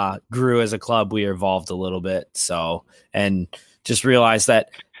grew as a club, we evolved a little bit. So, and just realized that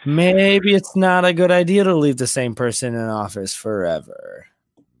maybe it's not a good idea to leave the same person in office forever.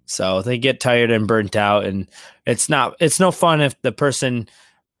 So they get tired and burnt out, and it's no fun if the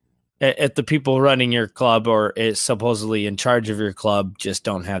people running your club or is supposedly in charge of your club just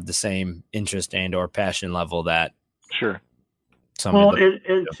don't have the same interest and or passion level that. Sure. Well,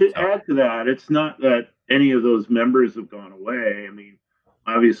 and to add to that, it's not that any of those members have gone away. I mean,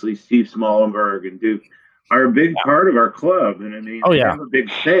 obviously Steve Smallenberg and Duke are a big part of our club, and I mean, they have a big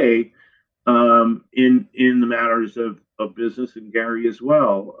say in the matters of business, and Gary as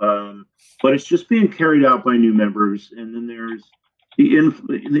well. But it's just being carried out by new members, and then there's the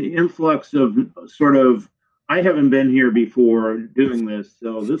influx of sort of, I haven't been here before doing this,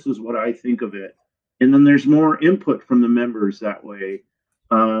 so this is what I think of it. And then there's more input from the members that way,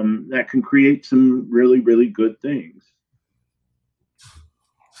 that can create some really, really good things.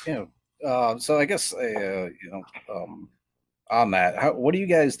 Yeah. So I guess on that, what do you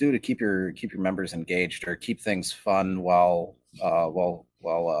guys do to keep your members engaged or keep things fun while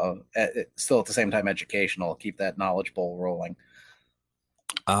still at the same time educational, keep that knowledge bowl rolling?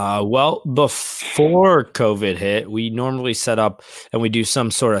 Well, before COVID hit, we normally set up and we do some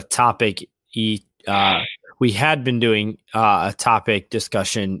sort of topic. We had been doing a topic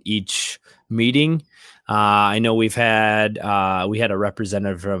discussion each meeting. I know we had a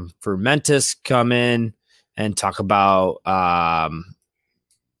representative from Fermentis come in and talk about talk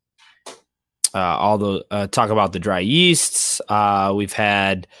about the dry yeasts. We've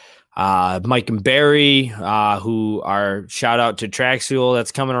had Mike and Barry, who are shout out to Trax Fuel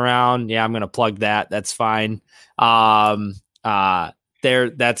that's coming around. Yeah, I'm going to plug that. That's fine.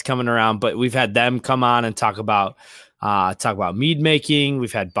 That's coming around, but we've had them come on and talk about mead making.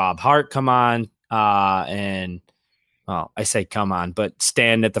 We've had Bob Hart come on, and I say come on, but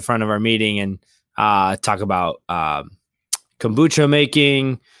stand at the front of our meeting and talk about kombucha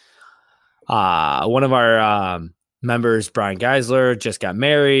making. One of our members, Brian Geisler, just got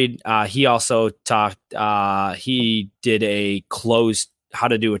married. He also talked. He did how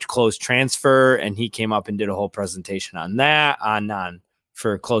to do a closed transfer, and he came up and did a whole presentation on that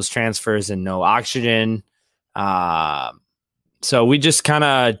for closed transfers and no oxygen. So we just kind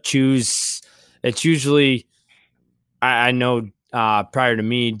of choose. It's usually, I know prior to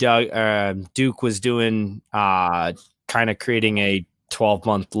me, Duke was doing kind of creating a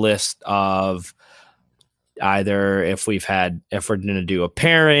 12-month list of either if we're going to do a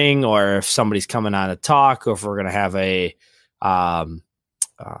pairing or if somebody's coming on to talk, or if we're going to have a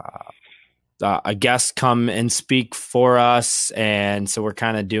guest come and speak for us. And so we're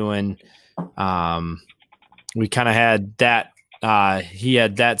kind of doing, we kind of had that, he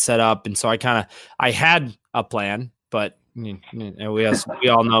had that set up. And so I had a plan, but we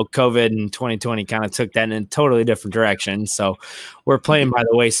all know COVID and 2020 kind of took that in a totally different direction. So we're playing by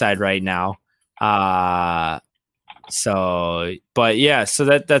the wayside right now. So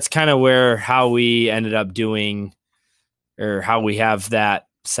that's kind of how we ended up doing, or how we have that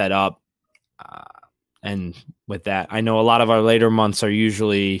set up. And with that, I know a lot of our later months are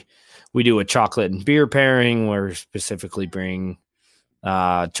usually, we do a chocolate and beer pairing where we specifically bring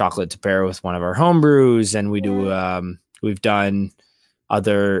chocolate to pair with one of our home brews. And we do, we've done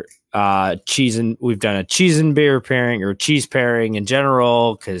other we've done a cheese and beer pairing or cheese pairing in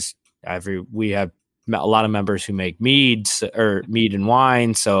general, because we have a lot of members who make mead and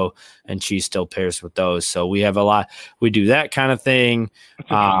wine. So, and cheese still pairs with those. So we have we do that kind of thing.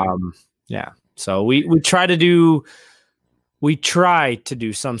 Yeah. So we try to do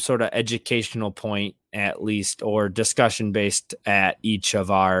some sort of educational point at least, or discussion based at each of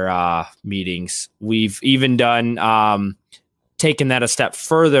our meetings. We've even done taken that a step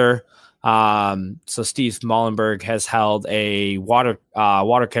further So Steve Mullenberg has held a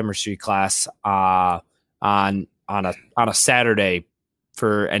water chemistry class on a Saturday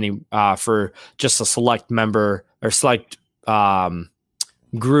for for just a select member or select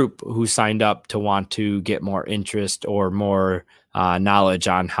group who signed up to want to get more interest or more knowledge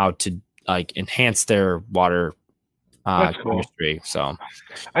on how to like enhance their water chemistry. So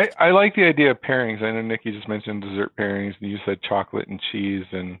I like the idea of pairings. I know Nikki just mentioned dessert pairings, and you said chocolate and cheese.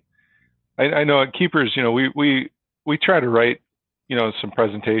 And I know at Keepers, we try to write, some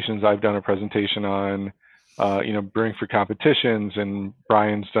presentations. I've done a presentation on, brewing for competitions, and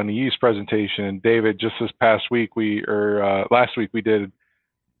Brian's done a yeast presentation. David, just this past week, last week we did,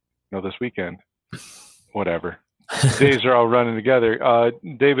 this weekend, whatever. Days are all running together.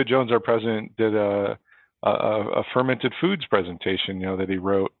 David Jones, our president, did a fermented foods presentation, that he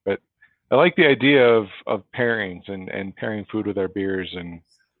wrote. But I like the idea of pairings and pairing food with our beers, and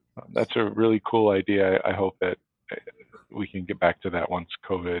that's a really cool idea. I hope that we can get back to that once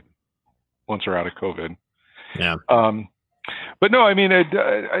we're out of COVID. Yeah. But no, I mean,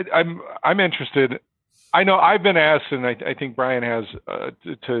 I'm interested. I know I've been asked, and I think Brian has,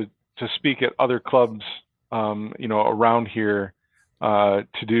 to speak at other clubs, around here, to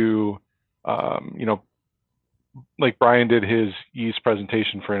do, like Brian did his yeast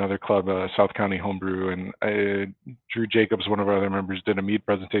presentation for another club, South County Homebrew, and Drew Jacobs, one of our other members, did a mead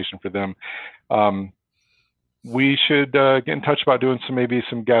presentation for them. We should get in touch about doing maybe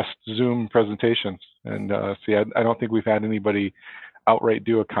some guest Zoom presentations, and see. I don't think we've had anybody outright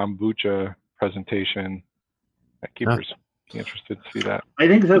do a kombucha presentation at Keepers. Interested to see that. I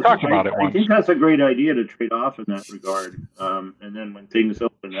think that's talked about it once. I think that's a great idea to trade off in that regard. And then when things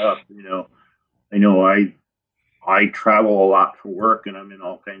open up, I know I travel a lot for work, and I'm in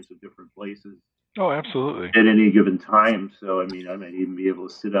all kinds of different places. Oh, absolutely. At any given time. So, I mean, I might even be able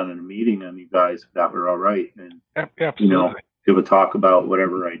to sit down in a meeting on you guys if that were all right. And, absolutely. Give a talk about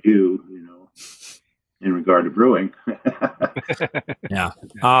whatever I do, in regard to brewing. Yeah.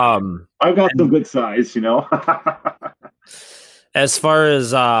 I've got some good size, As far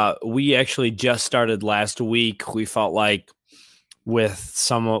as we actually just started last week, we felt like with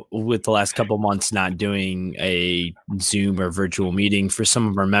the last couple months not doing a Zoom or virtual meeting for some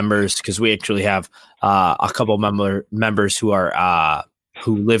of our members, because we actually have a couple members who are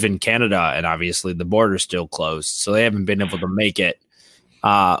who live in Canada, and obviously the border's still closed, so they haven't been able to make it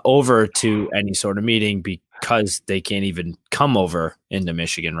over to any sort of meeting because they can't even come over into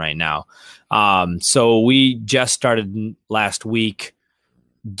Michigan right now. So we just started last week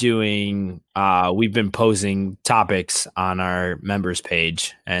doing we've been posing topics on our members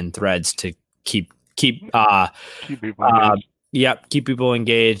page and threads to keep people engaged. keep people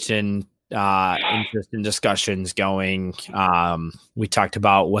engaged and interest in discussions going. We talked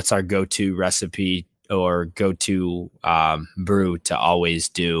about what's our go-to recipe or go-to brew to always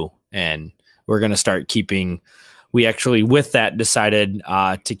do, and we're going to start keeping. We actually, with that, decided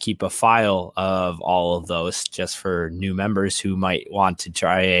to keep a file of all of those just for new members who might want to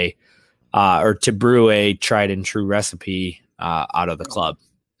try or to brew a tried and true recipe out of the club.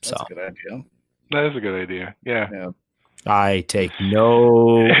 That's a good idea. That is a good idea. Yeah. I take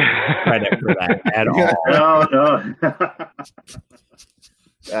no credit for that at all. No.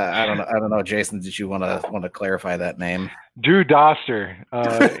 I don't know, Jason. Did you want to clarify that name? Drew Doster.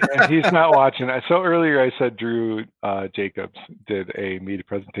 And he's not watching. So earlier I said Drew Jacobs did a media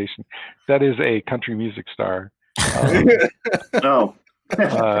presentation. That is a country music star. No.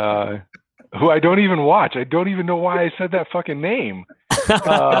 Who I don't even watch. I don't even know why I said that fucking name. Drew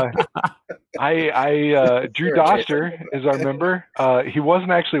Doster is our member. He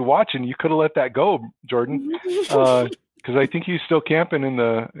wasn't actually watching. You could have let that go, Jordan. Because I think he's still camping in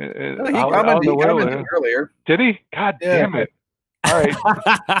the out the window earlier. Did he? God damn it! All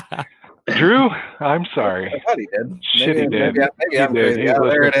right, Drew. I'm sorry. I thought he did. Shit, he did. Maybe I'm crazy. Yeah,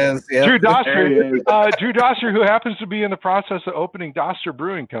 there it is. Yeah. Drew Doster. Drew Doster, who happens to be in the process of opening Doster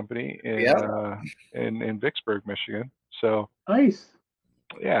Brewing Company in Vicksburg, Michigan. So nice.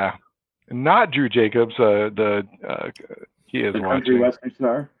 Yeah, not Drew Jacobs. He is the watching. Country Western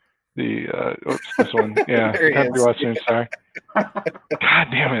Star. This one, yeah, Country Western Star. God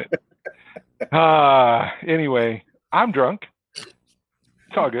damn it. Anyway, I'm drunk.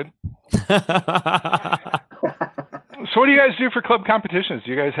 It's all good. So what do you guys do for club competitions?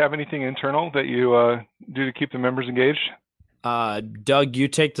 Do you guys have anything internal that you do to keep the members engaged? Doug, you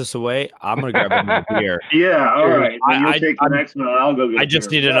take this away. I'm gonna grab another beer. Yeah, all right. You take the next one. I'll go get I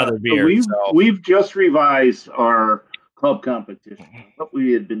just need another beer. We've just revised our club competition. What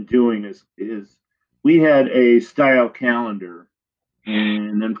we had been doing is we had a style calendar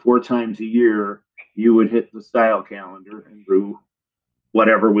And then 4 times a year, you would hit the style calendar and brew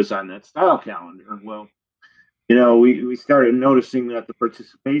whatever was on that style calendar. Well, we started noticing that the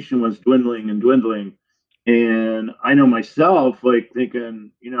participation was dwindling and dwindling. And I know myself, like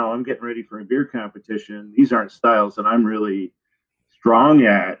thinking, I'm getting ready for a beer competition. These aren't styles that I'm really strong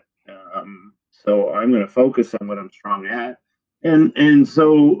at. So I'm going to focus on what I'm strong at. And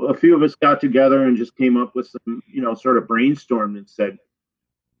so a few of us got together and just came up with some, sort of brainstormed and said,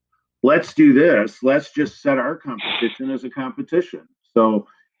 let's do this. Let's just set our competition as a competition. So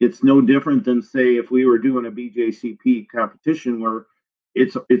it's no different than, say, if we were doing a BJCP competition where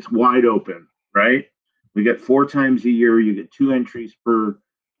it's wide open, right? We get 4 times a year. You get 2 entries per,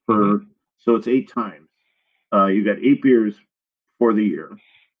 so it's 8 times. You got 8 beers for the year.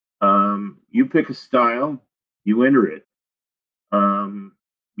 You pick a style, you enter it.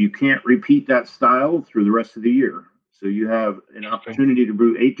 You can't repeat that style through the rest of the year. So you have an opportunity to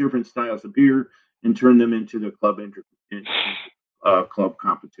brew 8 different styles of beer and turn them into the club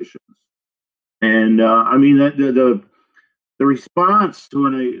competitions. And I mean, the response to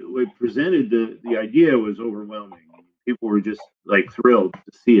when I presented the idea was overwhelming. People were just like thrilled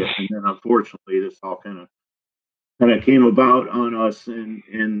to see it. And then unfortunately, this all kind of came about on us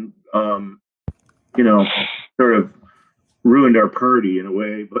and sort of ruined our party in a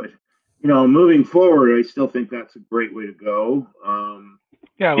way. But moving forward, I still think that's a great way to go.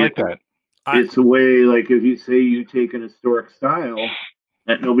 Yeah, I like that. It's a way, like if you say you take an historic style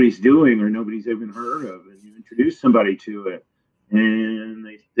that nobody's doing or nobody's even heard of, and you introduce somebody to it, and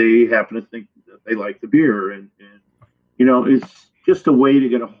they happen to think that they like the beer, and it's just a way to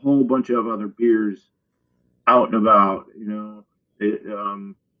get a whole bunch of other beers out and about.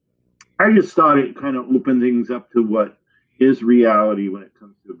 I just thought it kind of opened things up to what is reality when it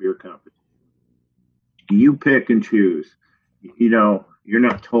comes to a beer competition. You pick and choose. You're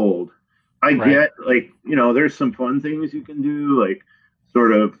not told. I get, like, there's some fun things you can do, like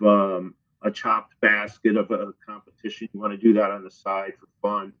sort of a chopped basket of a competition. You want to do that on the side for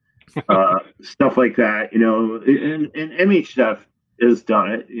fun, stuff like that. And MHF has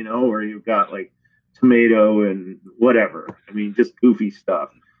done it. Where you've got like tomato and whatever. I mean, just goofy stuff.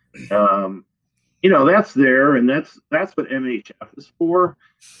 That's there, and that's what MHF is for,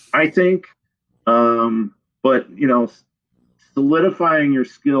 I think. But solidifying your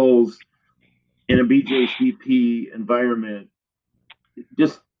skills in a BJCP environment,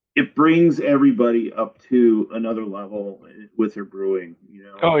 it brings everybody up to another level with their brewing.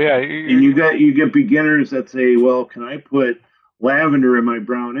 Oh yeah, and you get beginners that say, "Well, can I put lavender in my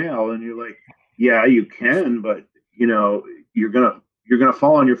brown ale?" And you're like, "Yeah, you can, but you're gonna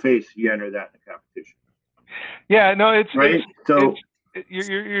fall on your face if you enter that in the competition." Yeah, no, it's right.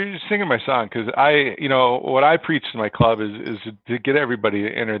 You're singing my song, because what I preach to my club is to get everybody to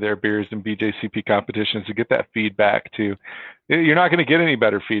enter their beers in BJCP competitions, to get that feedback too. You're not going to get any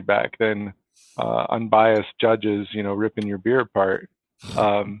better feedback than unbiased judges, ripping your beer apart.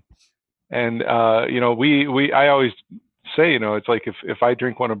 I always say, it's like if I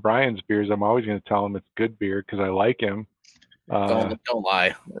drink one of Brian's beers, I'm always going to tell him it's good beer because I like him. Don't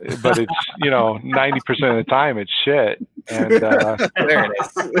lie. But it's 90% of the time it's shit. And there it is.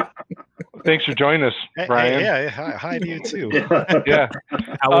 Thanks for joining us, Brian. Yeah, hi to you too. Yeah.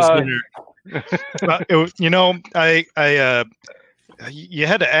 How was dinner? You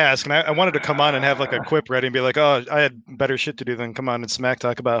had to ask, and I wanted to come on and have like a quip ready and be like, "Oh, I had better shit to do than come on and smack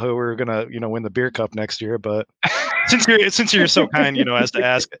talk about how we were gonna, win the beer cup next year." But since you're so kind, as to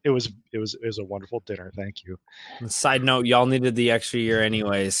ask, it was a wonderful dinner. Thank you. Side note, y'all needed the extra year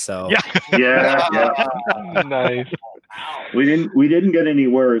anyways, so yeah. Nice. We didn't get any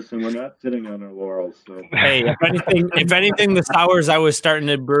worse, and we're not sitting on our laurels. So hey, if anything, the sours I was starting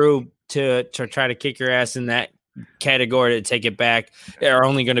to brew to try to kick your ass in that category to take it back are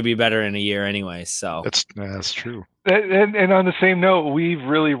only going to be better in a year anyway. So that's true. And on the same note, we've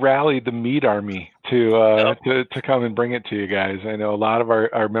really rallied the mead army to come and bring it to you guys. I know a lot of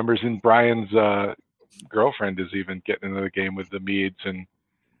our members, and Brian's girlfriend is even getting into the game with the meads, and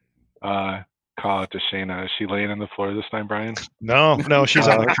call out to Shayna. Is she laying on the floor this time, Brian? No, she's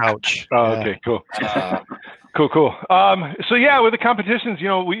on the couch. Oh, okay, cool. Cool. So yeah, with the competitions,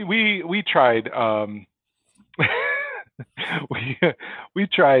 we tried. We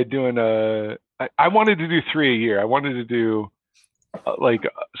tried doing I wanted to do 3 a year. I wanted to do like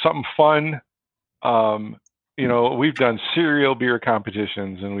something fun. We've done cereal beer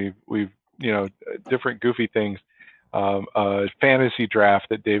competitions, and we've different goofy things. A fantasy draft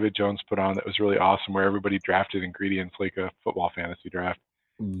that David Jones put on that was really awesome, where everybody drafted ingredients like a football fantasy draft.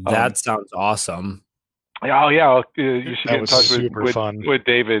 That sounds awesome. Oh yeah, you should That get in was touch super fun. with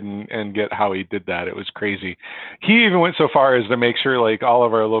David and get how he did that. It was crazy. He even went so far as to make sure like all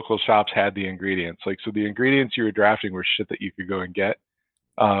of our local shops had the ingredients. Like, so the ingredients you were drafting were shit that you could go and get.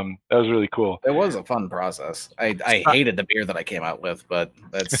 That was really cool. It was a fun process. I hated the beer that I came out with, but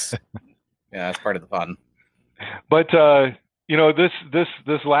that's that's part of the fun. But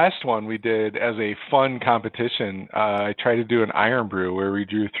this last one we did as a fun competition. I tried to do an iron brew where we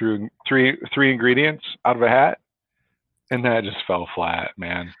drew through three ingredients out of a hat, and that just fell flat,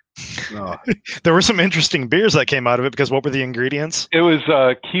 man. Oh. There were some interesting beers that came out of it because what were the ingredients? It was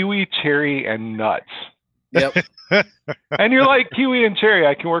kiwi, cherry, and nuts. Yep. And you're like, kiwi and cherry,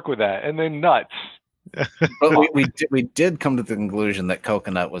 I can work with that, and then nuts. But we did come to the conclusion that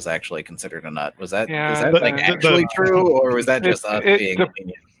coconut was actually considered a nut. Was that actually true, or was that just us being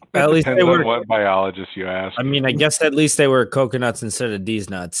convenient? At least Depends they were. on what biologist you ask. I mean, I guess at least they were coconuts instead of these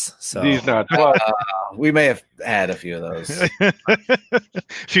nuts. So These nuts. Well, We may have had a few of those. A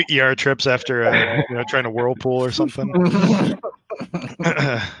few ER trips after trying to whirlpool or something.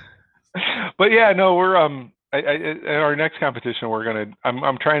 but yeah, no, we're at our next competition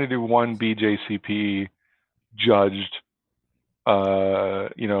I'm trying to do one BJCP judged,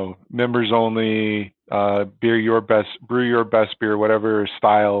 members only, brew your best beer, whatever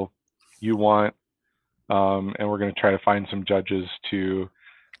style you want, and we're going to try to find some judges to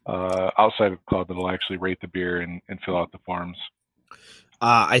outside of the club that'll actually rate the beer and fill out the forms.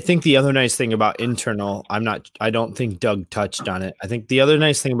 I think the other nice thing about internal, I don't think Doug touched on it. I think the other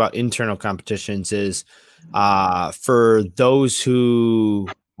nice thing about internal competitions is for those who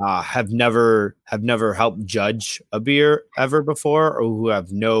have never helped judge a beer ever before, or who have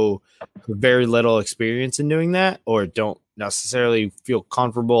very little experience in doing that, or don't necessarily feel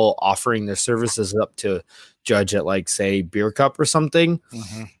comfortable offering their services up to judge at, like, say, Beer Cup or something.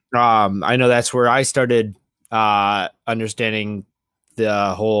 Mm-hmm. I know that's where I started understanding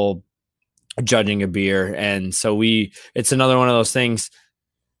the whole judging a beer. And so it's another one of those things,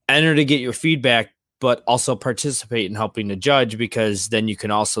 enter to get your feedback, but also participate in helping to judge, because then you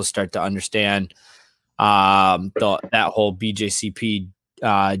can also start to understand that whole BJCP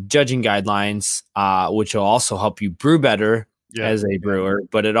judging guidelines, which will also help you brew better as a brewer,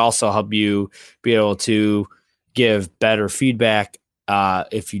 but it also help you be able to give better feedback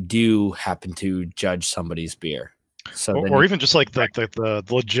if you do happen to judge somebody's beer. So or even just like the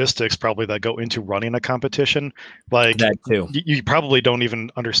logistics probably that go into running a competition, like that too. You probably don't even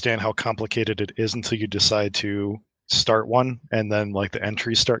understand how complicated it is until you decide to start one, and then like the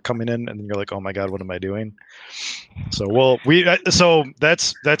entries start coming in, and then you're like, oh my god, what am I doing? So so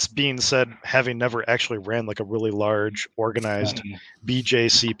that's being said, having never actually ran like a really large organized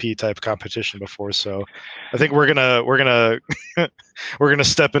BJCP type competition before, so I think we're gonna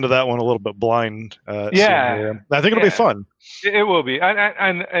step into that one a little bit blind. I think it'll be fun. It will be,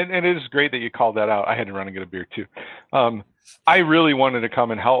 and it is great that you called that out. I had to run and get a beer too. I really wanted to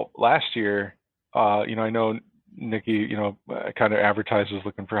come and help last year. I know Nikki, kind of advertises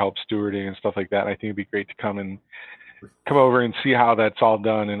looking for help stewarding and stuff like that. And I think it'd be great to come over and see how that's all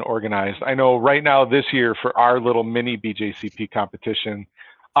done and organized. I know right now this year for our little mini BJCP competition,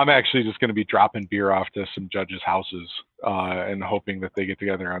 I'm actually just going to be dropping beer off to some judges' houses and hoping that they get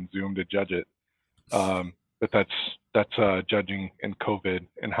together on Zoom to judge it. But that's judging in COVID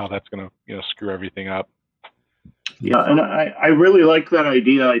and how that's going to screw everything up. Yeah, and I really like that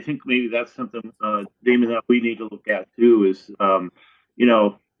idea. I think maybe that's something, Damon, that we need to look at too. Is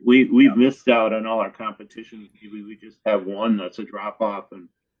we've missed out on all our competitions. We just have one that's a drop off, and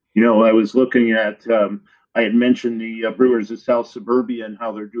I was looking at. I had mentioned the Brewers of South Suburbia and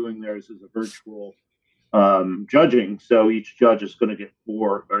how they're doing theirs as a virtual judging. So each judge is going to get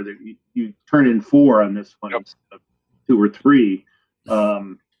 4, or you turn in 4 on this one instead of 2 or 3.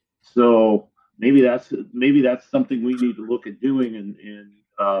 So. Maybe that's something we need to look at doing, and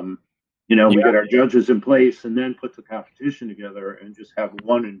we get our judges in place and then put the competition together and just have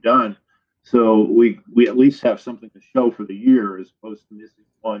one and done. So we at least have something to show for the year, as opposed to missing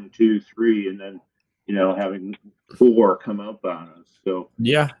 1, 2, 3, and then having 4 come up on us. So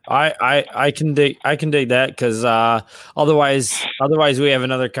yeah, I can dig that, because otherwise we have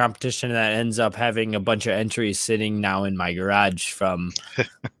another competition that ends up having a bunch of entries sitting now in my garage from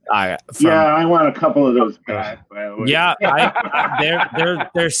I want a couple of those back. By the way. Yeah,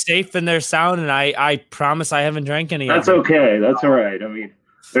 they're safe and they're sound, and I promise I haven't drank any. That's okay. That's all right. I mean,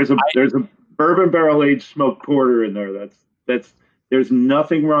 there's a bourbon barrel aged smoked porter in there. That's there's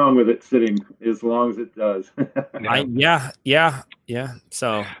nothing wrong with it sitting as long as it does. So,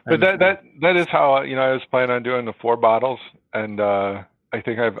 but that is how I was planning on doing the 4 bottles, and I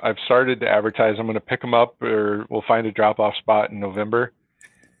think I've started to advertise. I'm going to pick them up, or we'll find a drop-off spot in November,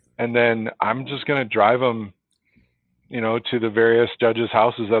 and then I'm just going to drive them, to the various judges'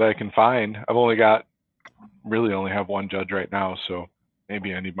 houses that I can find. I've only have one judge right now, so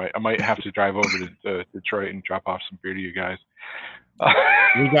maybe I might have to drive over to Detroit and drop off some beer to you guys.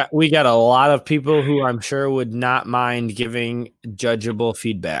 We got a lot of people who I'm sure would not mind giving judgeable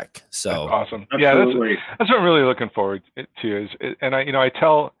feedback. So that's awesome. Absolutely. Yeah, that's what I'm really looking forward to. I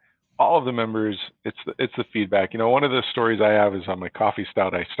tell all of the members it's the feedback. One of the stories I have is on my coffee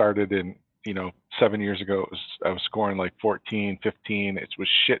stout. I started in 7 years ago. I was scoring like 14, 15. It was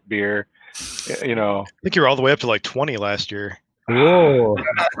shit beer. I think you were all the way up to like 20 last year. Whoa.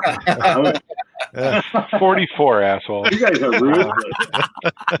 44, asshole. You guys are ruthless.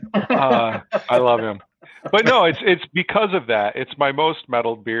 I love him. But no, it's because of that. It's my most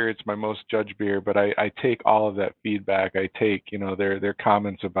metaled beer. It's my most judged beer. But I take all of that feedback. I take, their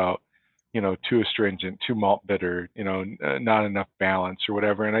comments about, too astringent, too malt bitter, not enough balance or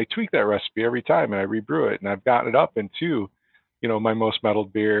whatever. And I tweak that recipe every time and I rebrew it. And I've gotten it up into, my most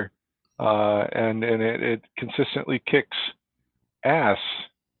metaled beer. And it consistently kicks ass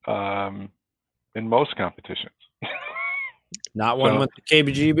in most competitions. Not one with the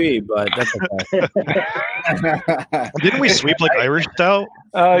KBGB, but that's okay. Didn't we sweep like Irish stout?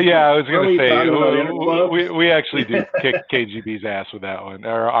 Yeah, I was going to say we actually do kick KGB's ass with that one,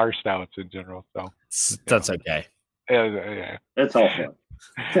 or our stouts in general. So that's okay. Yeah. That's all fun.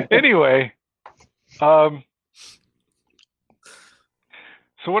 Anyway,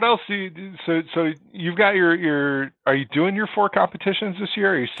 so what else do you do? So you've got your are you doing your 4 competitions this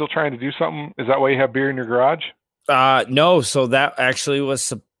year? Are you still trying to do something? Is that why you have beer in your garage? No. So that actually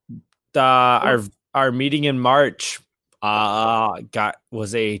was our meeting in March.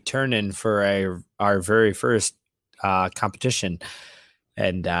 Was a turn-in for our very first competition,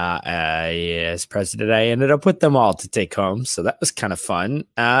 and as president, I ended up with them all to take home. So that was kind of fun.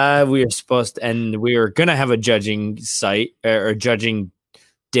 We were gonna have a judging site or judging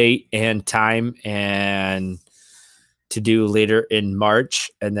date and time and to do later in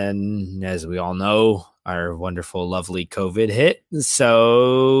March. And then, as we all know, our wonderful, lovely COVID hit.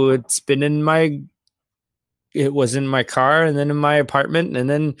 So it's been it was in my car and then in my apartment and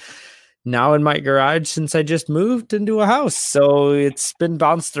then now in my garage since I just moved into a house. So it's been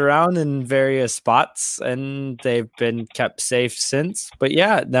bounced around in various spots and they've been kept safe since. But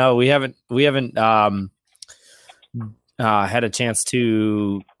yeah, no, we haven't had a chance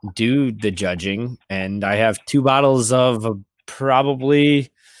to do the judging, and I have 2 bottles of probably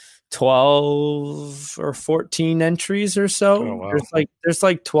 12 or 14 entries or so. Oh, wow. There's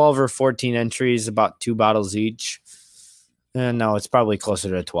like 12 or 14 entries, about 2 bottles each. And no, it's probably closer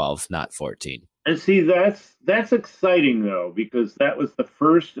to 12, not 14. And see, that's exciting though, because that was the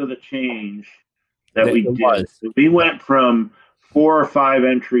first of the change that we did. So we went from 4 or 5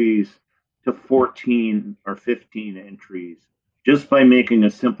 entries to 14 or 15 entries just by making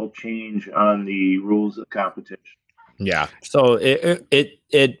a simple change on the rules of competition. Yeah. So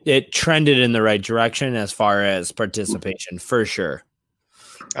it trended in the right direction as far as participation for sure.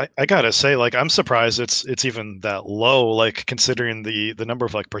 I gotta say, like, I'm surprised it's even that low, like considering the number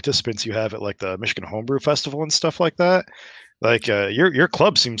of like participants you have at like the Michigan Homebrew Festival and stuff like that. Like your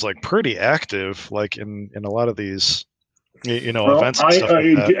club seems like pretty active, like in a lot of these events and stuff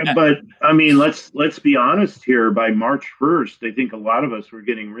like that. But I mean, let's be honest here. By March 1st, I think a lot of us were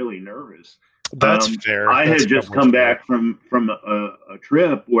getting really nervous. That's fair. I had just come back from a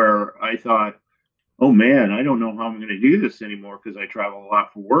trip where I thought, oh man, I don't know how I'm going to do this anymore because I travel a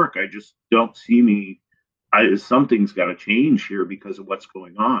lot for work. I just don't see me. Something's got to change here because of what's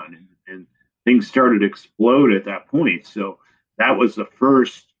going on, and things started to explode at that point. So that was the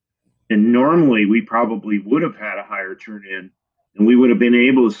first. And normally we probably would have had a higher turn in, and we would have been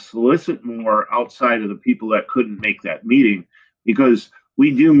able to solicit more outside of the people that couldn't make that meeting, because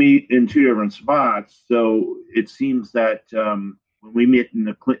we do meet in 2 different spots. So it seems that when we meet in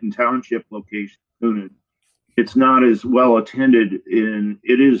the Clinton Township location, it's not as well attended, and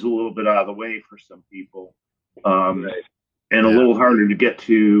it is a little bit out of the way for some people, and a little harder to get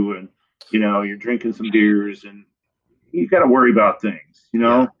to. And you're drinking some beers, and you got to worry about things,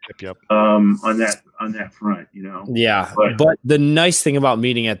 Yep. on that front, Yeah. But the nice thing about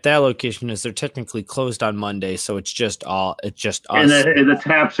meeting at that location is they're technically closed on Monday. So it's just us. And the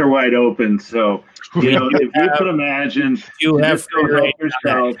taps are wide open. So, if you could imagine, you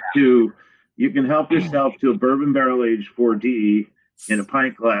can help yourself to a bourbon barrel aged 4D in a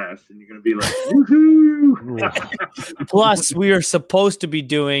pint glass, and you're going to be like, woohoo. Plus, we are supposed to be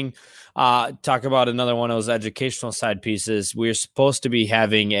doing talk about another one of those educational side pieces. We're supposed to be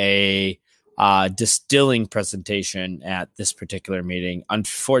having a distilling presentation at this particular meeting.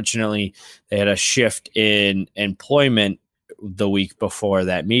 Unfortunately, they had a shift in employment the week before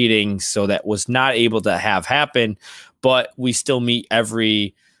that meeting, so that was not able to have happen. But we still meet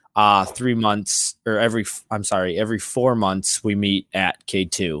every 3 months, or every 4 months we meet at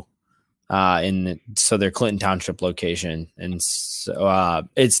K2 so their Clinton Township location. And so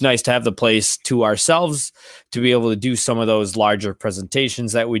it's nice to have the place to ourselves to be able to do some of those larger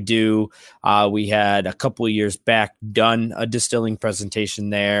presentations that we do. We had a couple of years back done a distilling presentation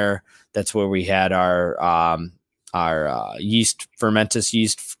there. That's where we had our fermentous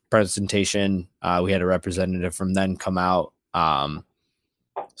yeast presentation. We had a representative from then come out.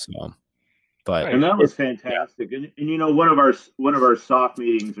 And that was fantastic. And you know, one of our soft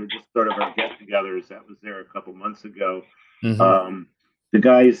meetings, or just sort of our get-togethers, that was there a couple months ago. Mm-hmm. The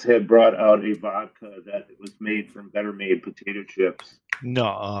guys had brought out a vodka that was made from Better Made potato chips.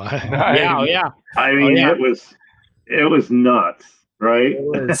 No, yeah. I mean, it was nuts, right?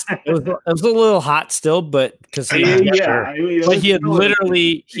 It was a little hot still, but because he had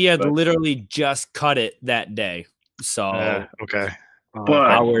literally just cut it that day. So okay.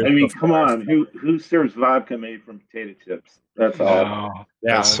 But I mean, come on, who serves vodka made from potato chips? That's all.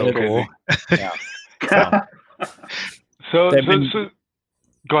 Yeah, that's so cool. Yeah. So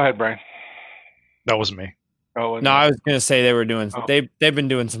go ahead, Brian. That was me. Oh, no, I was gonna say they were doing. They've been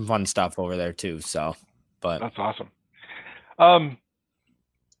doing some fun stuff over there too. So, but that's awesome.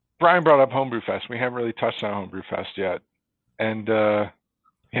 Brian brought up Homebrew Fest. We haven't really touched on Homebrew Fest yet, and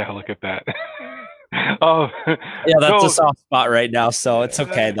look at that. Oh, yeah, that's a soft spot right now, so it's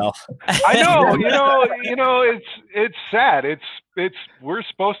okay though. I know, you know, it's sad. It's we're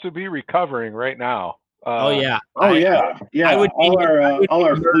supposed to be recovering right now. I would all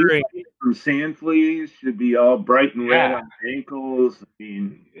our fleas from sand fleas should be all bright and red on the ankles. I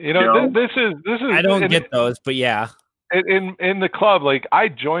mean, this is. I don't get those, but yeah. In the club, like, I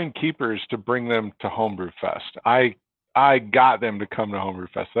joined keepers to bring them to Homebrew Fest. I got them to come to Homebrew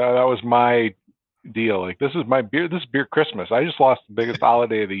Fest. That was my deal. Like, this is my beer. This is beer Christmas. I just lost the biggest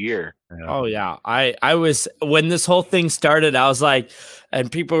holiday of the year. Oh yeah, I was, when this whole thing started, I was like,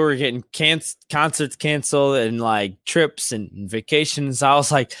 and people were getting concerts canceled and like trips and vacations. I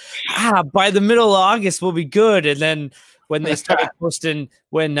was like, by the middle of August we'll be good. And then when they started posting,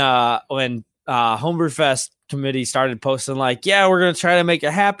 when Homebrew Fest committee started posting like, yeah, we're gonna try to make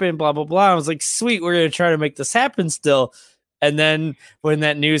it happen, blah blah blah, I was like, sweet, we're gonna try to make this happen still. And then when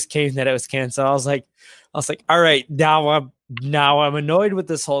that news came that it was canceled, I was like, all right, now I'm annoyed with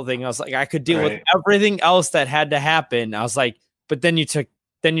this whole thing. I was like, I could deal with everything else that had to happen. I was like, but then you took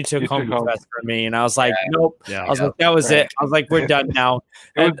Homebrew Fest from me, and I was like, nope. Yeah, I was like, that was it. I was like, we're done now.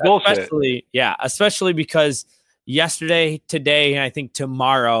 It was bullshit. Especially because yesterday, today, and I think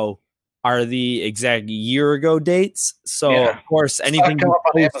tomorrow are the exact year ago dates. So of course, anything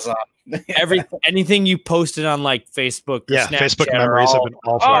anything you posted on like Facebook, or Snapchat, Facebook memories have been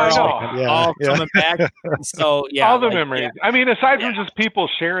all coming back. So all the memories. I mean, aside from just people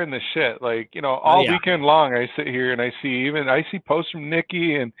sharing the shit, like, all weekend long, I sit here and I see posts from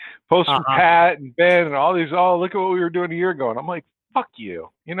Nikki and posts from Pat and Ben and all these. Oh, look at what we were doing a year ago, and I'm like, fuck you,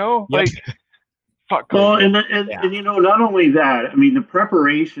 like. Well, and not only that, I mean, the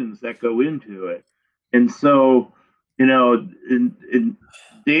preparations that go into it. And so, and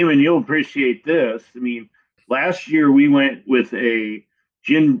Damon, you'll appreciate this. I mean, last year we went with a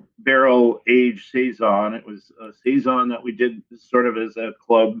gin barrel aged Saison. It was a Saison that we did sort of as a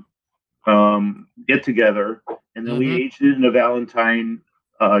club get together. And then we aged it in a Valentine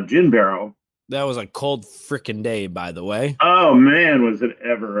gin barrel. That was a cold freaking day, by the way. Oh man, was it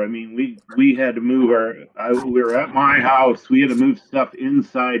ever! I mean, we had to move we were at my house. We had to move stuff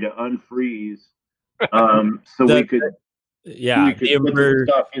inside to unfreeze, so we could put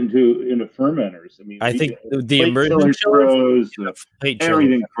stuff into fermenters. I mean, I think the immersion froze,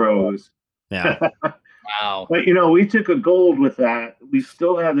 everything froze. Yeah. Wow. But we took a gold with that. We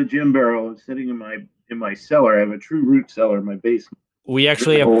still have the gin barrel sitting in my cellar. I have a True Root cellar in my basement. We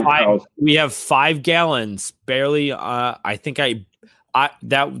actually have 5. We have 5 gallons, barely. I think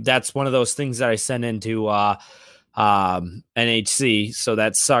that's one of those things that I sent into NHC. So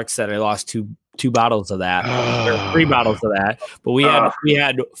that sucks that I lost two bottles of that, or 3 bottles of that. But we had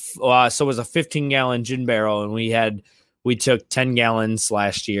so it was a 15-gallon gin barrel, and we took 10 gallons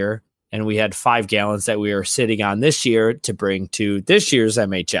last year, and we had 5 gallons that we were sitting on this year to bring to this year's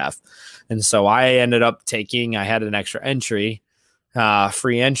MHF. And so I ended up I had an extra entry.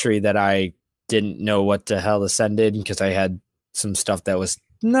 Free entry that I didn't know what the hell to send in, because I had some stuff that was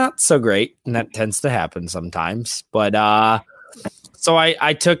not so great, and that tends to happen sometimes. But so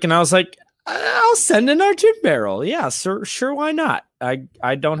I took and I was like, I'll send in our gin barrel. Yeah, sure, why not?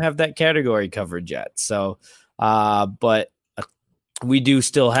 I don't have that category covered yet. So, but we do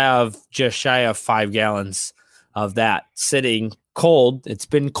still have just shy of 5 gallons of that sitting cold. It's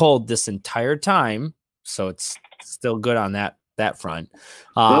been cold this entire time, so it's still good on that front.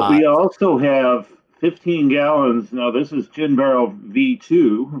 But we also have 15 gallons. Now, this is Gin Barrel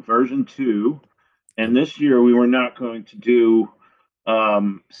V2, version 2. And this year we were not going to do,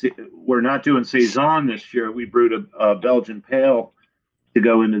 we're not doing Saison this year. We brewed a Belgian Pale to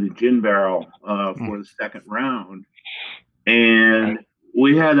go into the Gin Barrel for the second round. And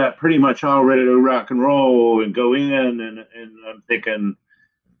we had that pretty much all ready to rock and roll and go in. And I'm thinking,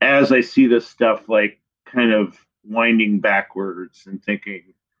 as I see this stuff, like kind of winding backwards and thinking,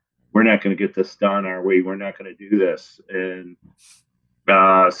 we're not going to get this done, are we? We're not going to do this. And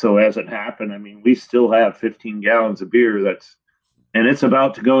so as it happened, I mean, we still have 15 gallons of beer and it's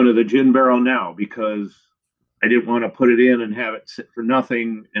about to go into the gin barrel now because I didn't want to put it in and have it sit for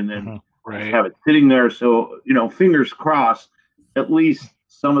nothing and then have it sitting there. So, fingers crossed, at least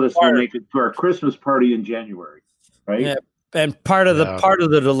some of this will make it to our Christmas party in January, right? Yeah. And part of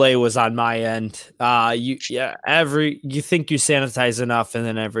the delay was on my end. You think you sanitize enough, and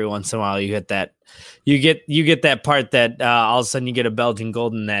then every once in a while you get that part that all of a sudden you get a Belgian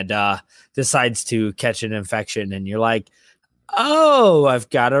Golden that decides to catch an infection, and you're like, oh, I've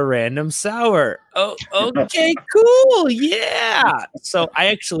got a random sour. Oh, okay, cool, yeah. So I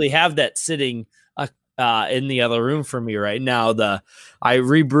actually have that sitting in the other room for me right now. I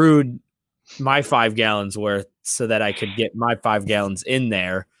rebrewed my 5 gallons worth so that I could get my 5 gallons in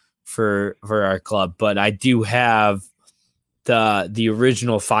there for our club. But I do have the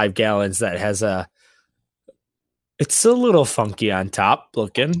original 5 gallons that has it's a little funky on top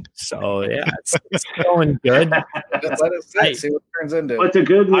looking. So yeah, it's going good. Just let it sit, see what it turns into. But the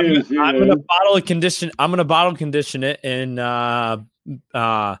good news I'm gonna bottle condition it in see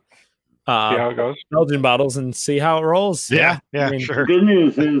how it goes. Belgian bottles and see how it rolls. Yeah, sure. The good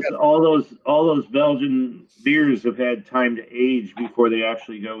news is all those Belgian beers have had time to age before they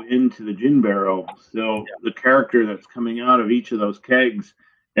actually go into the gin barrel. So the character that's coming out of each of those kegs,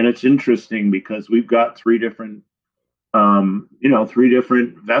 and it's interesting because we've got 3 different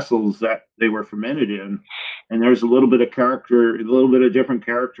vessels that they were fermented in, and there's a little bit of different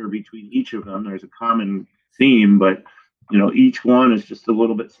character between each of them. There's a common theme, but each one is just a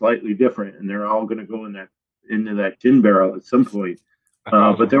little bit slightly different, and they're all going to go into that gin barrel at some point.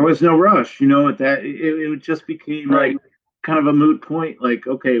 But there was no rush, at that. It just became like kind of a moot point. Like,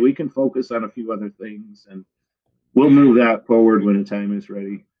 okay, we can focus on a few other things, and we'll move that forward when the time is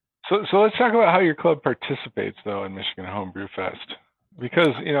ready. So let's talk about how your club participates, though, in Michigan Homebrew Fest,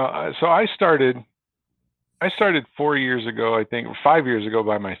 because so I started 4 years ago, I think, or 5 years ago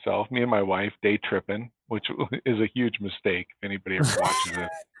by myself, me and my wife, day tripping, which is a huge mistake if anybody ever watches it.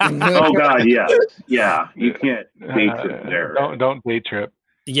 Oh God, yeah, you can't day trip there. Don't day trip.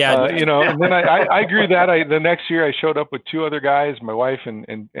 Yeah, and then I grew that. The next year I showed up with 2 other guys, my wife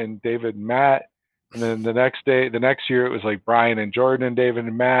and David and Matt. And then the next year it was like Brian and Jordan and David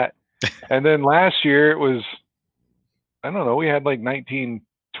and Matt. And then last year it was, I don't know, we had like 19,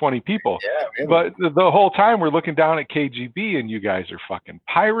 20 people. Yeah, really. But the whole time we're looking down at KGB and you guys are fucking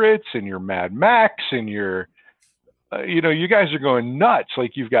pirates and you're Mad Max and you're, you guys are going nuts.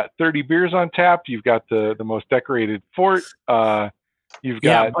 Like you've got 30 beers on tap. You've got the most decorated fort. You've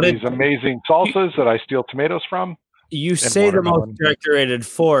got these amazing salsas that I steal tomatoes from. You say the most decorated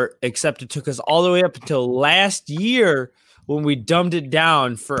fort, except it took us all the way up until last year when we dumbed it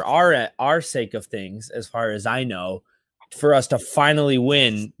down for our sake of things, as far as I know, for us to finally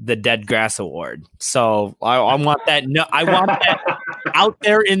win the Dead Grass Award. So I want that. No, I want that out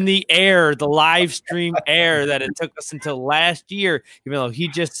there in the air, the live stream air, that it took us until last year, even though he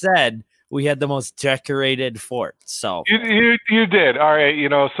just said we had the most decorated fort. So you did. All right.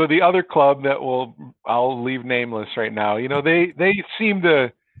 So the other club that I'll leave nameless right now, they seem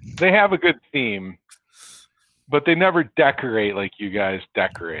to, they have a good theme, but they never decorate like you guys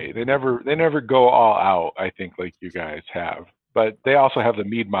decorate. They never go all out, I think, like you guys have. But they also have the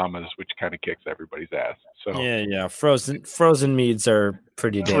mead mamas, which kind of kicks everybody's ass. So yeah. Frozen meads are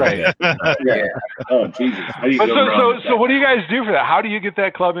pretty damn good. Yeah. Oh Jesus. So what do you guys do for that? How do you get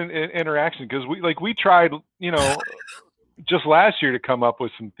that club in interaction? Because we tried, just last year to come up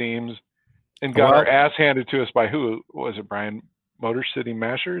with some themes and got our ass handed to us by who was it? Brian, Motor City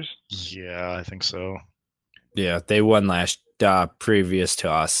Mashers? Yeah, I think so. Yeah, they won last previous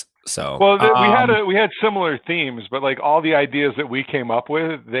to us. So we had similar themes, but like all the ideas that we came up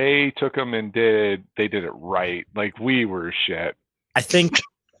with, they took them and did it right. Like we were shit. I think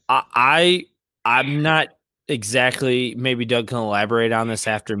I'm not exactly, maybe Doug can elaborate on this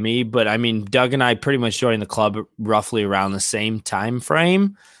after me, but I mean, Doug and I pretty much joined the club roughly around the same time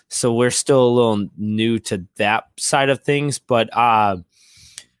frame. So we're still a little new to that side of things, but I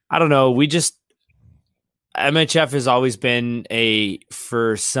don't know. MHF has always been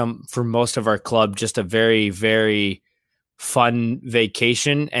for most of our club, just a very, very fun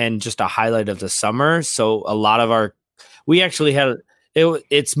vacation and just a highlight of the summer. So a lot of we actually had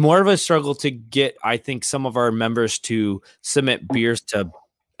it's more of a struggle to get, I think, some of our members to submit beers to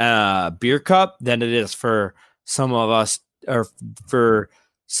Beer Cup than it is for some of us, or for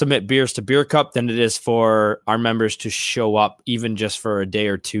submit beers to Beer Cup than it is for our members to show up even just for a day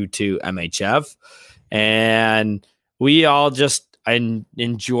or two to MHF. And we all just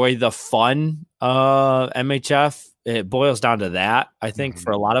enjoy the fun MHF. It boils down to that, I think,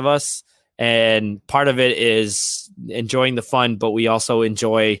 for a lot of us. And part of it is enjoying the fun, but we also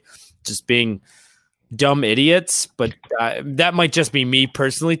enjoy just being dumb idiots. But that might just be me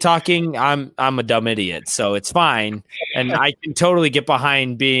personally talking. I'm a dumb idiot, so it's fine. And I can totally get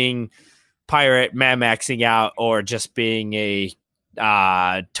behind being pirate, Mad-Maxing out, or just being a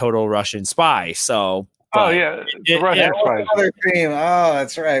total Russian spy. So the Russian spy theme. Oh,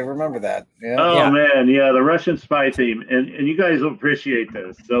 that's right. Remember that. Yeah. Oh man, yeah, the Russian spy theme. And you guys will appreciate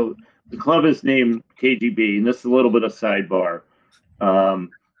this. So the club is named KGB, and this is a little bit of sidebar.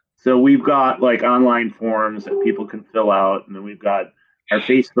 So we've got like online forums that people can fill out, and then we've got our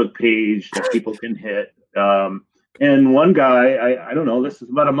Facebook page that people can hit. And one guy, I don't know, this is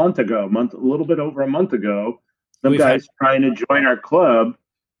about a little bit over a month ago, some guy's trying to join our club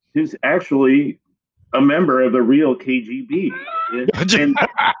who's actually a member of the real KGB. And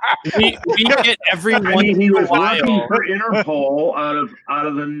we get every once he was in a while. working for Interpol out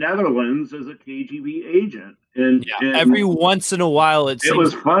of the Netherlands as a KGB agent. And every once in a while it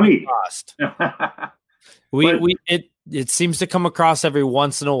was funny. It seems to come across every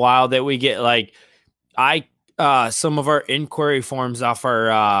once in a while that we get like some of our inquiry forms off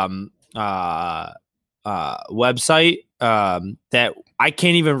our website that I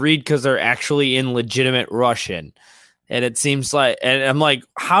can't even read because they're actually in legitimate Russian. And it seems like, and I'm like,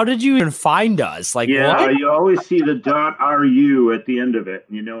 how did you even find us? Like, what? You always see the .ru at the end of it,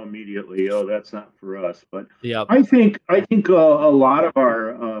 and you know immediately, oh, that's not for us. But I think a lot of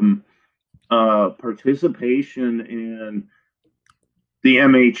our participation in the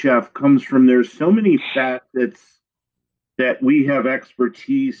MHF comes from there's so many facets that we have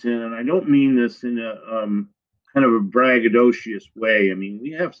expertise in, and I don't mean this in a kind of a braggadocious way. I mean,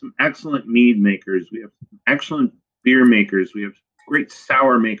 we have some excellent mead makers, we have some excellent beer makers, we have great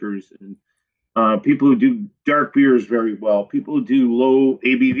sour makers, and people who do dark beers very well, people who do low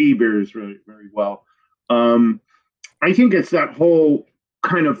ABV beers very, very well. I think it's that whole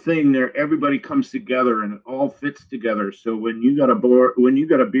kind of thing there. Everybody comes together and it all fits together. So when you got a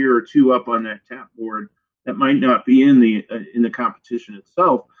beer or two up on that tap board that might not be in the competition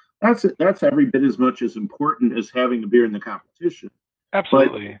itself, that's every bit as much as important as having a beer in the competition.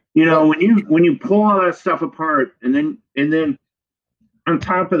 Absolutely. But, when you pull all that stuff apart, and then on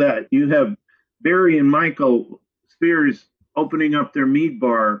top of that, you have Barry and Michael Spears opening up their mead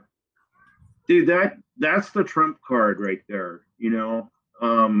bar. Dude, that's the trump card right there,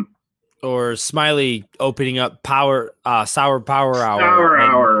 or Smiley opening up Sour Power Hour. Sour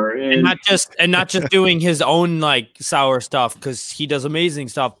Hour. And not just doing his own like sour stuff, because he does amazing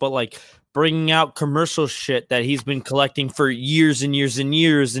stuff, but like bringing out commercial shit that he's been collecting for years and years and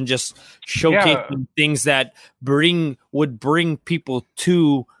years, and just showcasing things that would bring people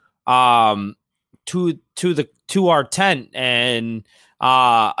to our tent. And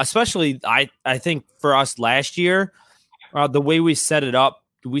especially I think for us last year, the way we set it up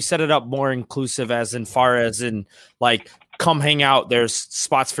more inclusive, as in far as in like, come hang out. There's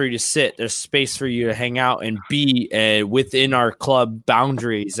spots for you to sit. There's space for you to hang out and be within our club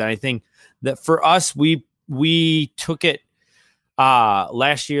boundaries. And I think that for us, we took it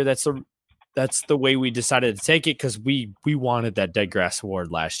last year. That's the way we decided to take it, because we wanted that Dead Grass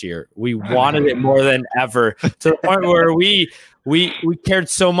Award last year. We wanted it more than ever, to the point where we cared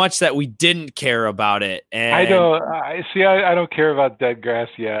so much that we didn't care about it. And I don't care about Dead Grass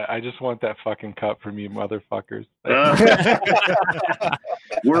yet. I just want that fucking cup from you motherfuckers.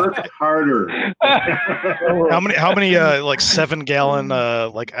 Work harder. How many like 7-gallon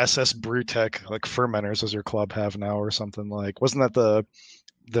like SS Brewtech like fermenters does your club have now or something? Like, wasn't that the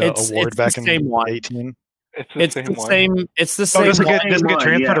award back in 2018? It's the same one. same. It's the Oh, same. does it one. get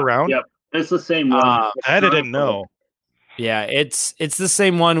transferred around? Yep, it's the same one. Uh, That I didn't know. Yeah, it's the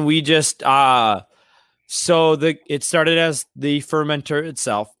same one. We just so it started as the fermenter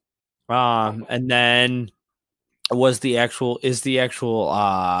itself, and then is the actual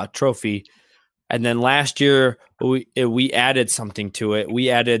trophy, and then last year we added something to it. We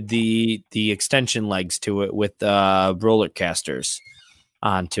added the extension legs to it with roller casters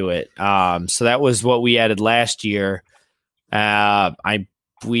onto it. So that was what we added last year.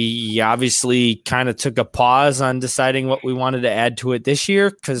 We obviously kind of took a pause on deciding what we wanted to add to it this year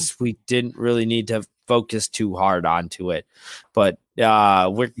because we didn't really need to focus too hard onto it. But my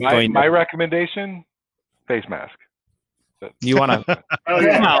recommendation: face mask. You want to?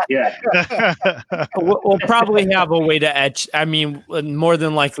 Oh yeah. We'll probably have a way to etch. I mean, more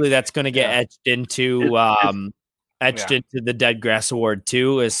than likely, that's going to get etched into into the Dead Grass Award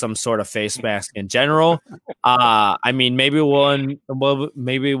too, as some sort of face mask in general. I mean, maybe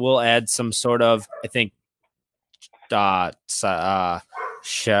we'll add some sort of, I think, not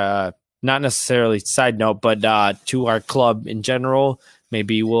necessarily side note, but to our club in general,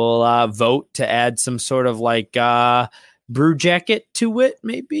 maybe we'll vote to add some sort of like brew jacket to it,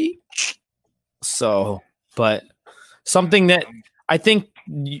 maybe. So, but something that I think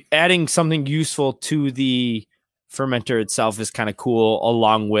adding something useful to the fermenter itself is kind of cool,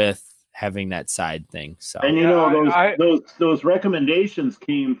 along with having that side thing. So, and you know, those recommendations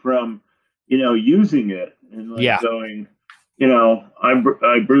came from, you know, using it and going, you know,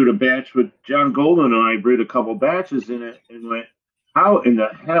 I brewed a batch with John Golden, and I brewed a couple batches in it, and went, how in the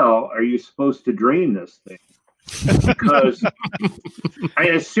hell are you supposed to drain this thing? Because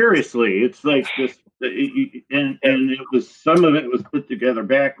seriously, it's like this, and it was, some of it was put together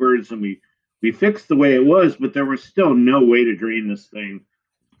backwards, and we fixed the way it was, but there was still no way to drain this thing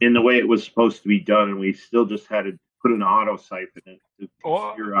in the way it was supposed to be done, and we still just had to put an auto siphon in to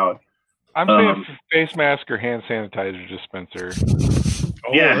figure out. I'm saying face mask or hand sanitizer dispenser.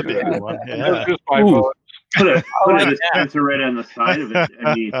 Yeah, that'd be a good one. Just my fault. Put a dispenser right on the side of it.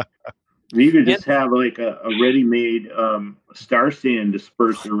 I mean, you could just have like a ready-made Star Sand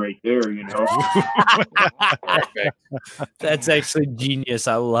disperser right there, you know. That's actually genius.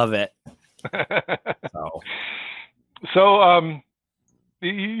 I love it. So,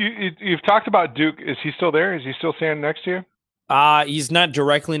 you've talked about Duke. Is he still there? Is he still standing next to you? He's not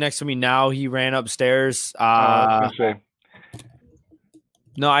directly next to me now. He ran upstairs. I was gonna say.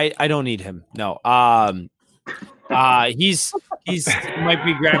 No, I don't need him. No. He's might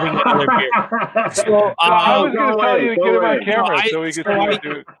be grabbing another beer. So I was going to tell you to get him on camera so we could see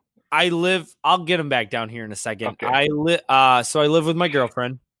Duke. I live. I'll get him back down here in a second. Okay. So I live with my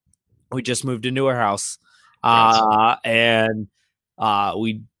girlfriend. We just moved into our house, and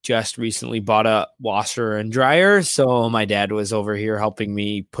we just recently bought a washer and dryer. So my dad was over here helping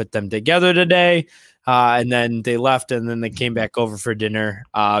me put them together today, and then they left, and then they came back over for dinner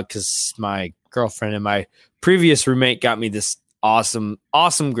because my girlfriend and my previous roommate got me this awesome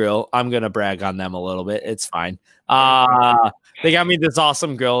grill. I'm gonna brag on them a little bit. It's fine. They got me this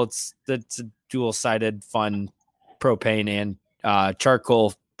awesome grill. It's a dual-sided, fun propane and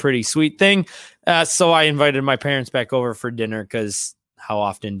charcoal, pretty sweet thing. So I invited my parents back over for dinner because how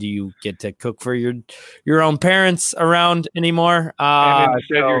often do you get to cook for your own parents around anymore? And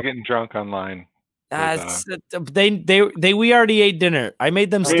instead you're getting drunk online. We already ate dinner. I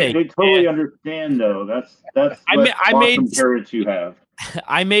made them steak. They totally understand though. That's I made parents you have.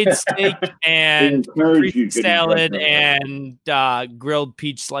 I made steak and salad and grilled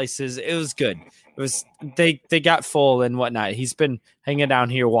peach slices. It was good. It was they got full and whatnot. He's been hanging down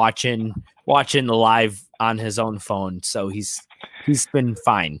here watching the live on his own phone, so he's been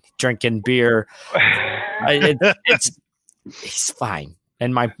fine drinking beer. He's fine.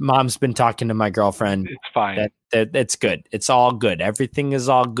 And my mom's been talking to my girlfriend. It's fine. That it's good. It's all good. Everything is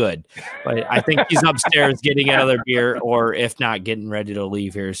all good. But I think he's upstairs getting another beer, or if not, getting ready to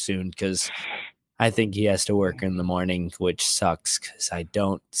leave here soon because I think he has to work in the morning, which sucks because I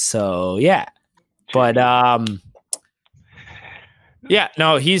don't. So yeah. But yeah,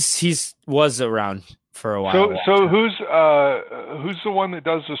 no, he's was around for a while. So who's the one that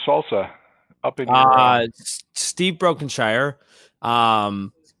does the salsa up in your Steve Brokenshire.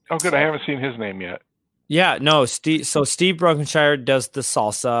 Oh, good. I haven't seen his name yet. Yeah, no, Steve. So Steve Brokenshire does the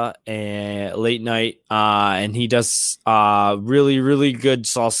salsa and late night, and he does really, really good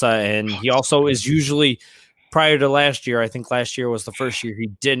salsa. And he also is usually, prior to last year, I think last year was the first year he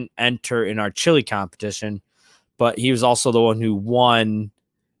didn't enter in our chili competition, but he was also the one who won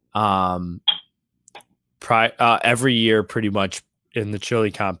every year pretty much in the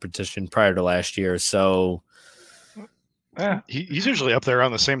chili competition prior to last year. So Yeah. He's usually up there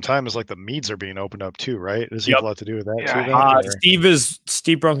around the same time as like the meads are being opened up too, right? Does he have a lot to do with that Yeah, too? Then,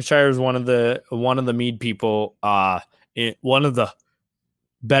 Steve Brunkenshire is one of the mead people. One of the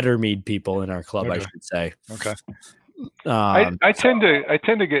better mead people in our club, I should say. Okay. I tend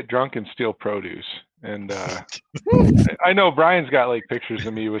to get drunk and steal produce, and I know Brian's got like pictures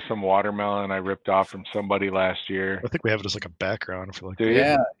of me with some watermelon I ripped off from somebody last year. I think we have it as like a background for like. Do you?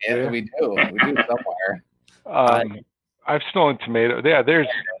 Yeah, we do. We do somewhere. I've stolen tomato. Yeah, there's.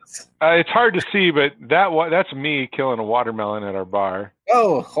 It's hard to see, but that's me killing a watermelon at our bar.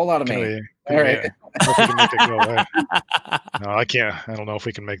 Oh, whole lot of me. All right. If we can make it go away. No, I can't. I don't know if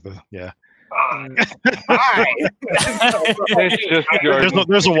we can make the. Yeah. It's just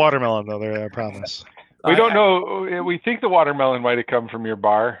there's a watermelon though there. I promise. We don't know. We think the watermelon might have come from your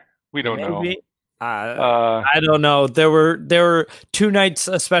bar. We don't know. I don't know. There were 2 nights,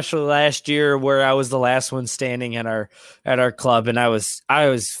 especially last year, where I was the last one standing at our club, and I was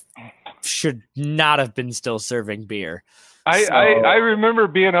should not have been still serving beer. I remember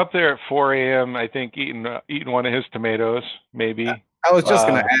being up there at 4 a.m. I think eating one of his tomatoes, maybe. I was just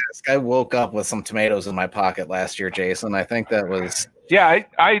going to ask. I woke up with some tomatoes in my pocket last year, Jason. I think that was. Yeah,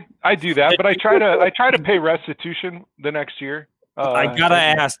 I do that, but I try to pay restitution the next year. I gotta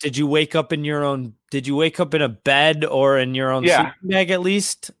ask: Did you wake up in a bed or in your own sleeping bag at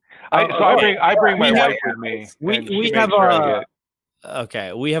least? I bring my wife with me.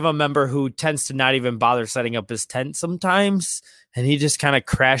 We have a member who tends to not even bother setting up his tent sometimes, and he just kind of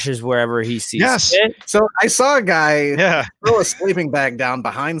crashes wherever he sees it. So I saw a guy throw a sleeping bag down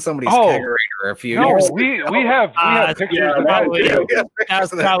behind somebody's kegerator a few years ago. We have pictures of that. That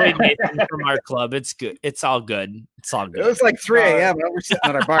was probably Nathan from our club. It's good. It's all good. It was like 3 a.m. and we're sitting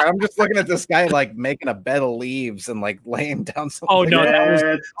at our bar. I'm just looking at this guy like making a bed of leaves and like laying down something. Oh no, that was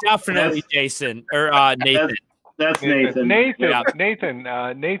definitely Jason or Nathan. That's Nathan. Nathan.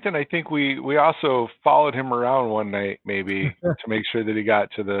 I think we also followed him around one night, maybe, to make sure that he got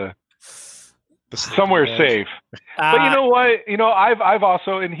to the somewhere safe. But you know what? I've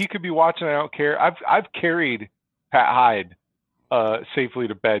also, and he could be watching. I don't care. I've carried Pat Hyde safely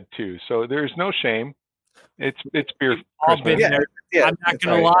to bed too. So there's no shame. It's beer Christmas. I'm not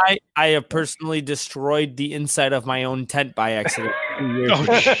gonna lie. I have personally destroyed the inside of my own tent by accident.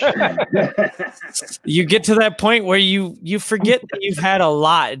 You get to that point where you forget that you've had a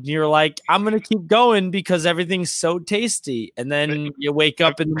lot, and you're like, I'm gonna keep going because everything's so tasty. And then you wake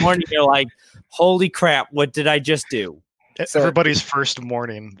up in the morning, you're like, holy crap, what did I just do? Everybody's first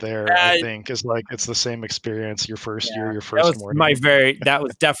morning there, I think, is like it's the same experience. Your first year, your first morning. That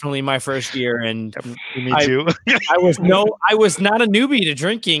was definitely my first year, and me too. I was not a newbie to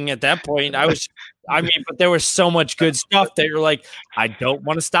drinking at that point. But there was so much good stuff that you're like, I don't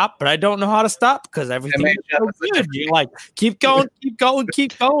want to stop, but I don't know how to stop because everything is so good. You're like, keep going.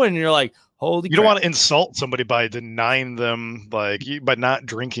 And you're like, holy crap. You don't want to insult somebody by denying them, by not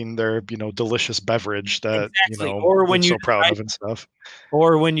drinking their, delicious beverage that, or when you're so proud of and stuff.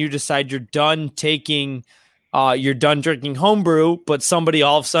 Or when you decide you're done drinking homebrew, but somebody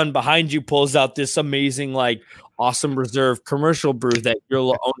all of a sudden behind you pulls out this amazing, like, awesome reserve commercial brew that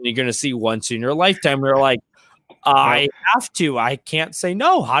you're only going to see once in your lifetime. You're like, I have to. I can't say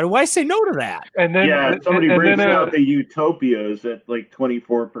no. How do I say no to that? And then somebody brings out the Utopias at like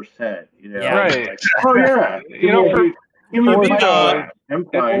 24%. Right? Like, oh yeah,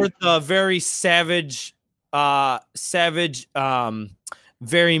 or the very savage,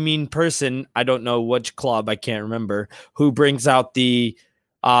 very mean person. I don't know which club. I can't remember who brings out the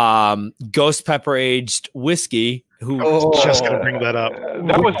ghost pepper aged whiskey. Just gonna bring that up.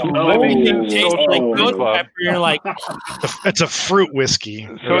 That was Livingston Social Brew Club. You're like, it's a fruit whiskey.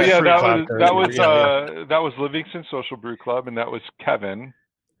 So that was Livingston Social Brew Club, and that was Kevin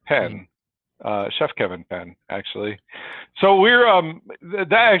Penn, Chef Kevin Penn, actually. So we're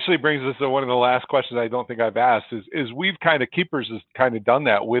that actually brings us to one of the last questions I don't think I've asked is we've kind of Keepers has kind of done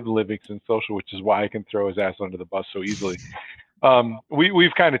that with Livingston Social, which is why I can throw his ass under the bus so easily.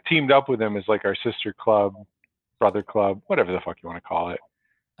 We've kind of teamed up with him as like our sister club, brother club, whatever the fuck you want to call it.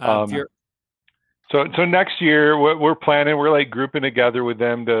 So next year we're planning, we're like grouping together with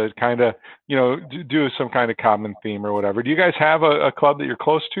them to kind of, do some kind of common theme or whatever. Do you guys have a club that you're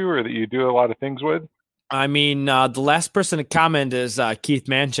close to or that you do a lot of things with? I mean, the last person to comment is Keith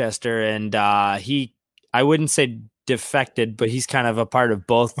Manchester, and I wouldn't say defected, but he's kind of a part of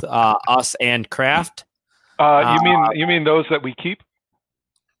both us and Craft. You mean those that we keep?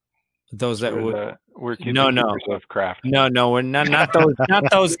 Those that We're keeping No. keepers of craft. No, we're not those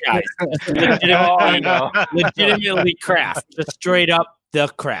guys. Oh, I know. Legitimately craft, just straight up the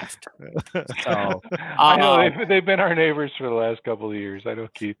craft. So I know they've been our neighbors for the last couple of years. I know,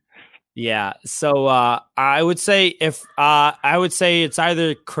 Keith. yeah. So I would say it's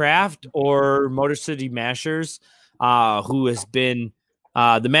either Craft or Motor City Mashers, who has been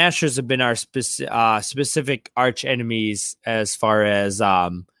the Mashers have been our specific arch enemies as far as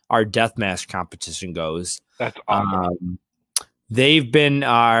our deathmatch competition goes. That's awesome. They've been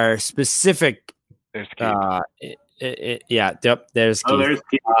our specific. There's Keith. Yeah. Yep. There's Keith. There's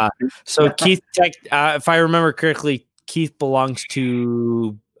Keith. So Keith, if I remember correctly, Keith belongs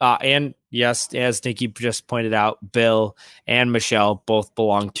to. And yes, as Nikki just pointed out, Bill and Michelle both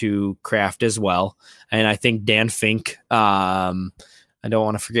belong to Craft as well. And I think Dan Fink, I don't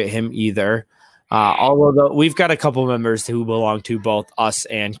want to forget him either. Although we've got a couple members who belong to both us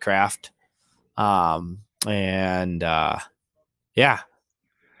and Craft. Yeah.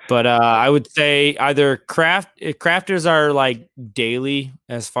 But I would say either crafters are like daily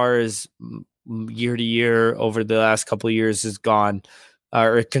as far as year to year over the last couple of years has gone.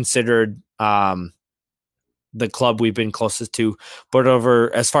 Are considered the club we've been closest to, but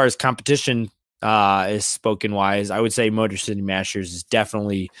over as far as competition is spoken wise, I would say Motor City Mashers is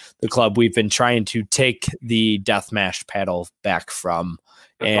definitely the club we've been trying to take the deathmatch paddle back from.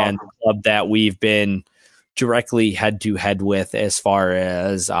 That's and awesome. The club that we've been directly head to head with as far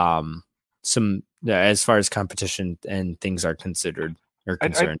as competition and things are considered or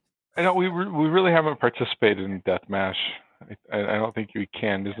concerned. I know we really haven't participated in deathmatch. I don't think you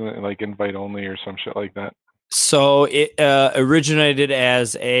can. Isn't it like invite only or some shit like that? So it originated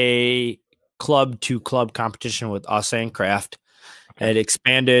as a club-to-club competition with us and Craft. Okay. It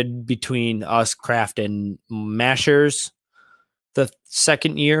expanded between us, Craft, and Mashers the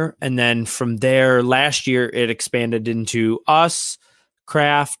second year. And then from there, last year, it expanded into us,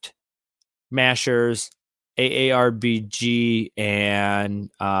 Craft, Mashers, AARBG, and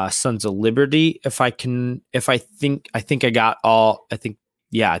Sons of Liberty. I think I got all. I think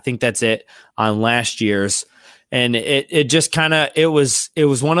that's it on last year's, and it just kind of it was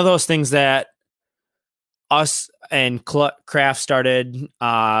one of those things that us and Craft started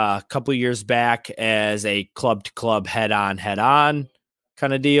a couple years back as a club to club head on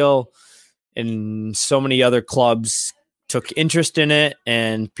kind of deal, and so many other clubs took interest in it,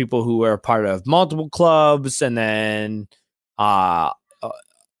 and people who were part of multiple clubs, and then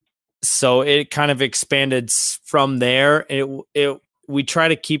so it kind of expanded from there. We try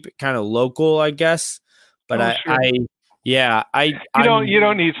to keep it kind of local, I guess, but you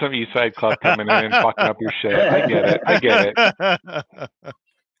don't need some East Side club coming in and fucking up your shit. I get it.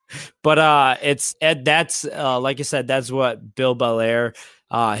 But that's like I said, that's what Bill Belair,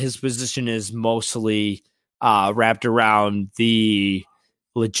 his position is mostly wrapped around the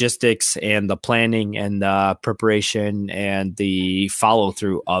logistics and the planning and the preparation and the follow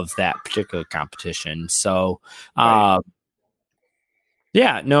through of that particular competition. So,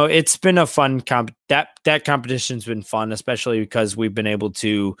 it's been a fun that competition's been fun, especially because we've been able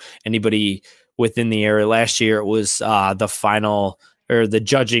to anybody within the area. Last year it was the final or the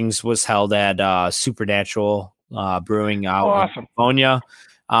judgings was held at Supernatural Brewing out in California.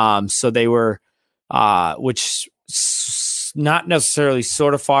 So they were which not necessarily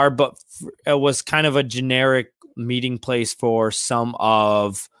sort of far, but it was kind of a generic meeting place for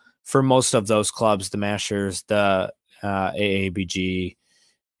most of those clubs, the Mashers, the AABG,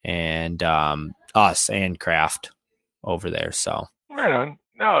 and us and Craft over there. So right on.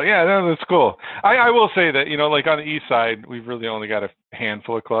 No, that's cool. I will say that, like on the east side, we've really only got a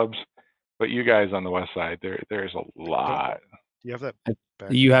handful of clubs, but you guys on the west side, there's a lot. You have that.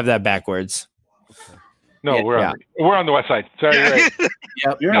 You have that backwards. Okay. No, we're on the west side. Sorry, right.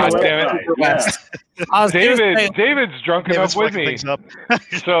 Yep, you're God damn it. David's drunk enough with me.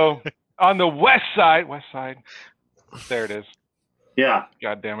 So on the west side, there it is. Yeah.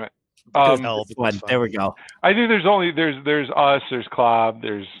 God damn it. There we go. I think there's us, there's Klob,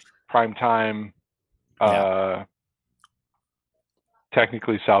 there's Prime Time,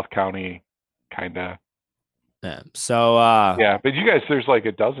 technically South County, kind of. Yeah. So but you guys, there's like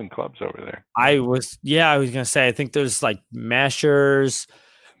a dozen clubs over there. I was gonna say I think there's like Mashers,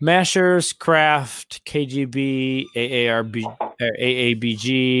 Craft, KGB,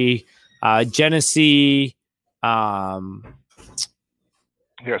 AABG, Genesee,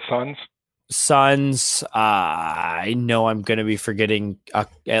 Sons. I know I'm gonna be forgetting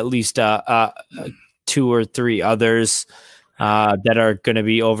at least 2 or 3 others that are gonna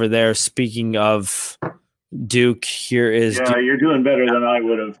be over there. Speaking of Duke, here is Yeah, you're doing better than I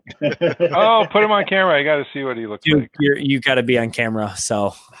would have. Oh, put him on camera. I got to see what he looks Duke. like. You got to be on camera.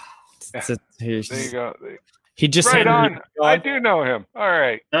 So There you go. he just Right handed on. I do know him. All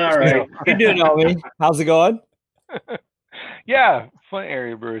right. All right. You do know me. How's it going? Yeah, Flint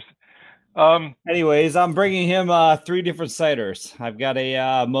area brewers. Anyways, I'm bringing him 3 different ciders. I've got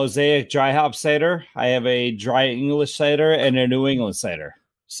a Mosaic dry hop cider. I have a dry English cider and a New England cider.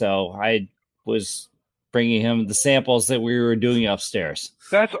 So I was bringing him the samples that we were doing upstairs.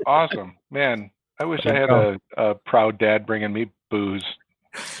 That's awesome, man. I wish I had a proud dad bringing me booze.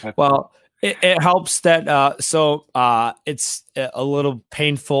 Well, it helps that it's a little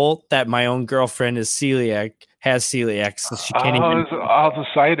painful that my own girlfriend has celiac, so she can't even. All the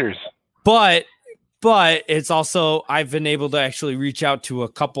ciders. But it's also I've been able to actually reach out to a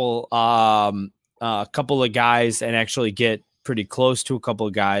couple of guys and actually get pretty close to a couple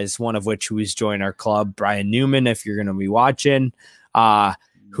of guys. One of which who has joined our club, Brian Newman, if you're going to be watching,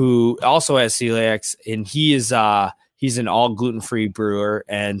 who also has celiac, and he's an all gluten-free brewer.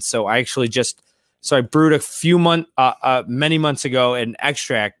 And so I actually I brewed many months ago an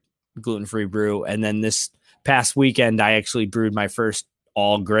extract gluten-free brew, and then this past weekend I actually brewed my first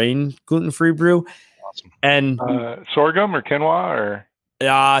all grain gluten-free brew. Awesome. And sorghum or quinoa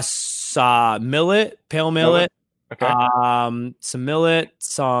or millet, pale millet, okay. some millet,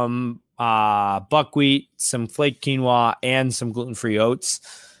 some buckwheat, some flake quinoa, and some gluten-free oats.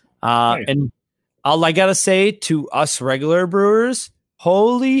 Nice. And all I gotta say to us regular brewers,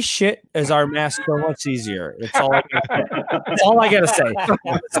 holy shit, is our mash so much easier. That's all I gotta say.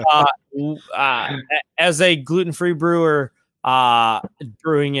 As a gluten-free brewer,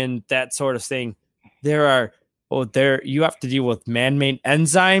 brewing in that sort of thing, you have to deal with man-made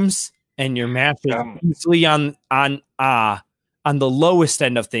enzymes, and your mash is easily on the lowest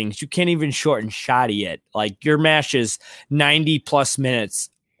end of things. You can't even short and shoddy it. Like your mash is 90 plus minutes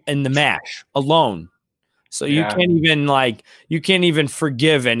in the mash alone. So you can't even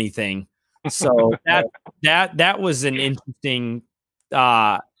forgive anything. So that was an interesting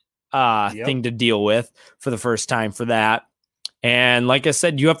thing to deal with for the first time for that. And like I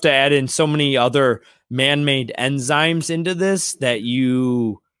said, you have to add in so many other man-made enzymes into this that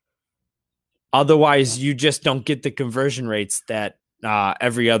otherwise you just don't get the conversion rates that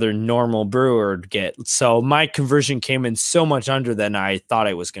every other normal brewer would get. So my conversion came in so much under than I thought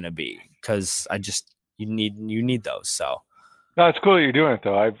it was going to be, because you need those. So no, it's cool that you're doing it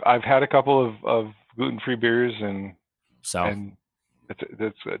though. I've had a couple of gluten-free beers and it's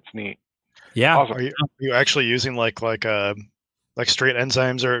neat. Yeah. Awesome. Are you actually using like straight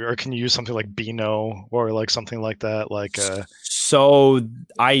enzymes, or can you use something like Beano or like something like that? So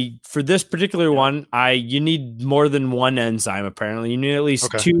for this particular one, you need more than one enzyme. Apparently, you need at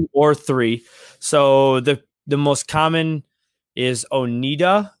least 2 or 3. So the most common is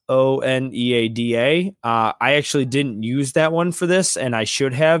Oneida, Oneada. I actually didn't use that one for this, and I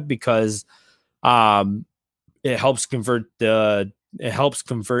should have, because it helps convert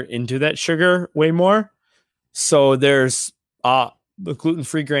into that sugar way more. So there's the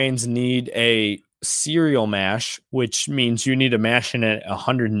gluten-free grains need a cereal mash, which means you need to mash in at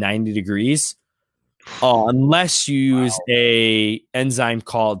 190 degrees, unless you use a enzyme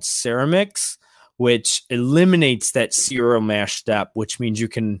called Ceramix, which eliminates that cereal mash step, which means you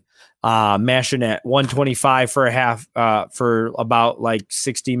can mash it at 125 for about like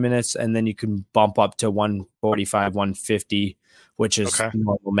 60 minutes, and then you can bump up to 145, 150, which is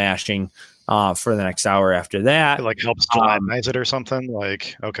normal mashing for the next hour after that. It like helps gelatinise it or something.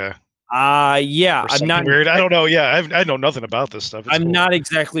 Yeah, I'm not weird. I don't know. Yeah, I know nothing about this stuff. I'm not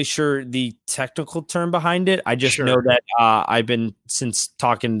exactly sure the technical term behind it. I just know that I've been, since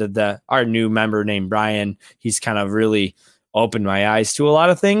talking to our new member named Brian, he's kind of really opened my eyes to a lot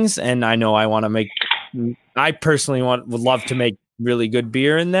of things, and I know I personally would love to make really good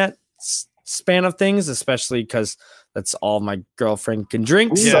beer in that span of things, especially because that's all my girlfriend can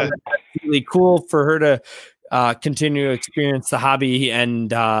drink. Yeah. So that's really cool for her to continue to experience the hobby and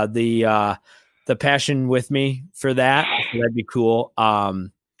the passion with me for that. So that'd be cool.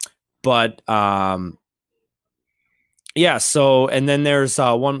 Yeah. So, and then there's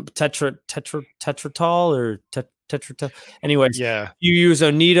one tetratol or tetratol. Anyways, yeah, you use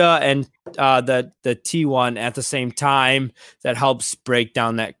Oneida and the T1 at the same time. That helps break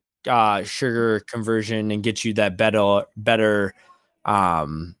down that sugar conversion and get you that better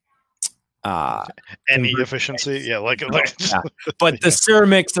any efficiency. Yeah, but the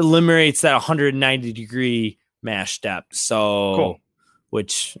Ceramix eliminates that 190 degree mash step. So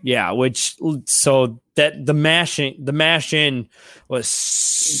so that the mash in was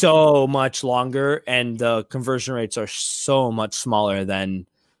so much longer, and the conversion rates are so much smaller than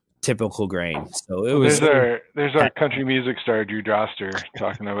typical grain. So it was. There's our country music star Drew Droster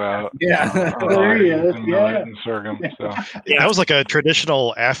talking about There he is. millet and sorghum. So Yeah, that was like a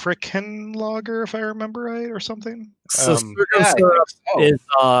traditional African lager, if I remember right, or something. So sorghum syrup is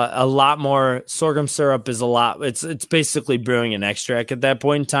a lot more. Sorghum syrup is a lot. It's basically brewing an extract at that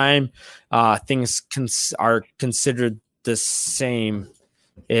point in time. Things are considered the same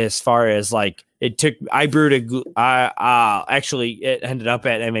as far as like it took. I brewed actually it ended up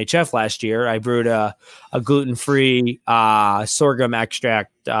at MHF last year. I brewed a gluten-free sorghum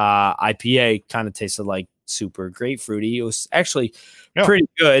extract IPA. Kind of tasted like super grapefruity. It was actually pretty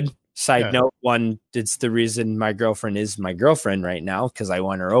good. Side note, it's the reason my girlfriend is my girlfriend right now, because I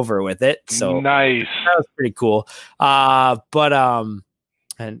won her over with it. So nice. That was pretty cool. And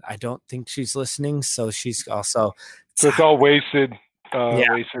I don't think she's listening, so she's also. So it's all wasted.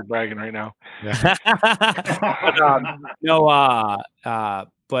 Wasted bragging right now. Yeah.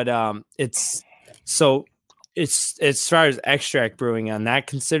 It's as far as extract brewing on that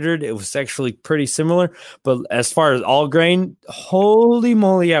considered, it was actually pretty similar. But as far as all grain, holy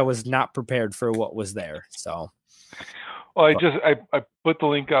moly, I was not prepared for what was there. So, well, I put the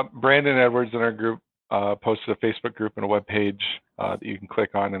link up. Brandon Edwards in our group posted a Facebook group and a web page that you can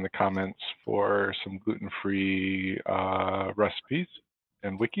click on in the comments for some gluten-free recipes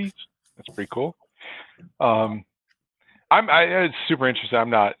and wikis. That's pretty cool. It's super interesting.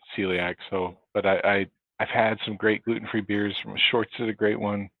 I'm not celiac, but I've had some great gluten-free beers. From Shorts did a great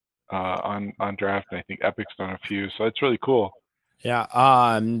one on draft, and I think Epic's done a few. So it's really cool. Yeah.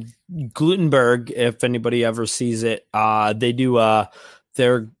 Glutenberg, if anybody ever sees it, they do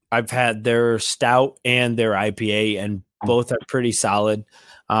I've had their stout and their IPA, and both are pretty solid.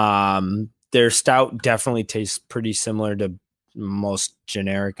 Their stout definitely tastes pretty similar to most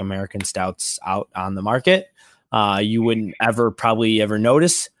generic American stouts out on the market. You wouldn't probably ever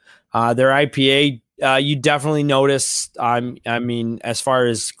notice. Their IPA, you definitely notice. I mean, as far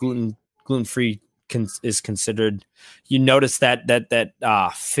as gluten-free is considered, you notice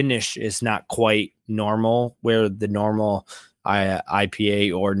that finish is not quite normal, where the normal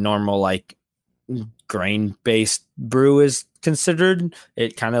IPA or normal like grain-based brew is considered.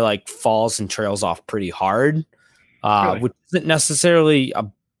 It kind of like falls and trails off pretty hard, which isn't necessarily a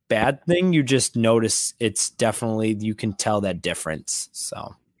bad thing. You just notice it's definitely, you can tell that difference.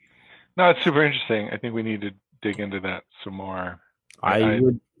 So no, it's super interesting. I think we need to dig into that some more.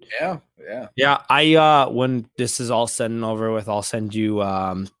 When this is all said and over with, I'll send you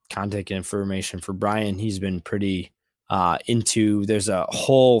contact information for Brian. He's been pretty there's a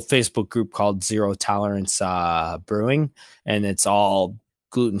whole Facebook group called Zero Tolerance Brewing, and it's all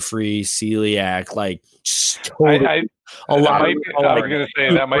gluten-free, celiac, like totally, I was going to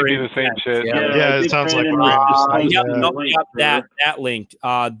say that might be the same shit. Yeah, it sounds like that link.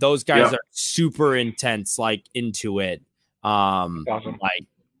 Those guys are super intense, like into it. Awesome. Like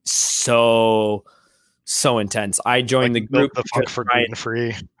so intense. I joined the group the fuck for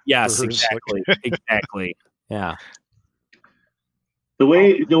gluten-free. Yes, exactly. Exactly. Yeah. The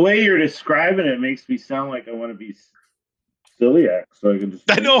way you're describing it makes me sound like I want to be celiac, so I can just.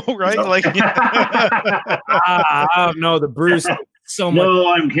 I know, right? Like, I don't know. The brews so much.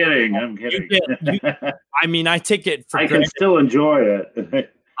 No, I'm kidding. I mean, I take it for. I can still enjoy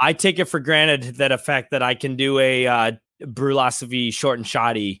it. I take it for granted that a fact that I can do a Brulosophy short and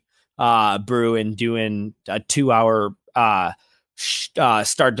shoddy brew and doing a 2-hour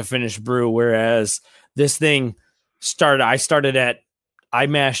start to finish brew, whereas this thing I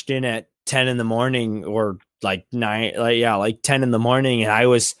mashed in at 10 in the morning or like 9, like 10 in the morning. And I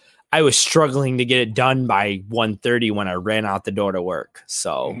was struggling to get it done by 1:30 when I ran out the door to work.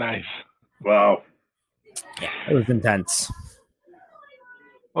 So nice. Wow. Yeah, it was intense.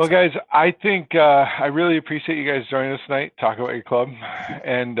 Well, guys, I think I really appreciate you guys joining us tonight, talk about your club,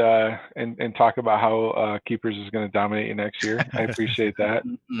 and talk about how Keepers is going to dominate you next year. I appreciate that.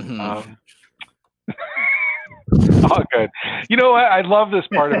 Oh, good. You know what? I love this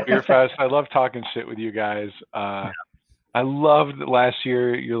part of Beer Fest. I love talking shit with you guys. I loved last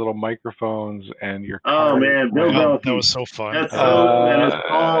year your little microphones and your. Oh man, Bill Belkey. That was so fun. That's and it's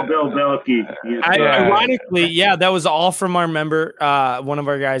all Bill Belkey. Ironically, that was all from our member, one of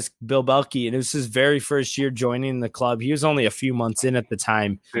our guys, Bill Belkey, and it was his very first year joining the club. He was only a few months in at the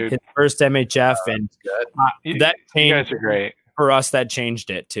time. Dude. His first MHF, and you guys are great. for us that changed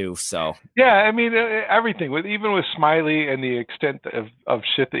it too. So yeah, I mean everything even with Smiley and the extent of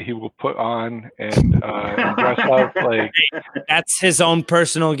shit that he will put on and dress up like that's his own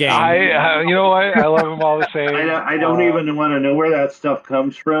personal game. You know what? I love him all the same. I don't even want to know where that stuff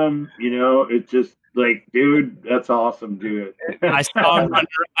comes from. You know, it's just like, dude, that's awesome, dude. I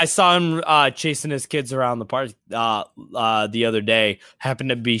saw him chasing his kids around the park the other day.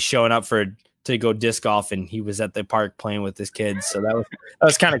 Happened to be showing up to go disc golf, and he was at the park playing with his kids. So that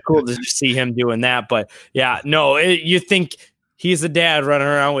was kind of cool to just see him doing that. But yeah, no, you think he's a dad running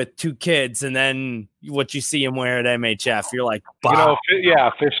around with 2 kids, and then what you see him wear at MHF, you're like, wow. You know,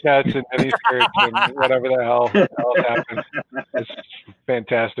 fishnets and mini skirts and whatever the hell happens. It's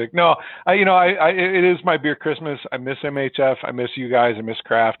fantastic. No, it is my beer Christmas. I miss MHF. I miss you guys. I miss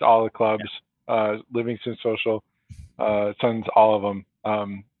Craft, all the clubs, Livingston Social, Sons, all of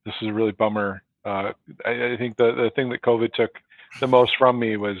them. This is a really bummer. I think the thing that COVID took the most from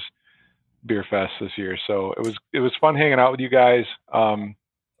me was Beer Fest this year. So it was fun hanging out with you guys. For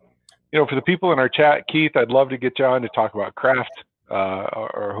the people in our chat, Keith, I'd love to get you on to talk about Craft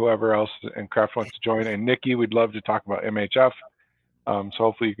or whoever else in Craft wants to join. And Nikki, we'd love to talk about MHF. So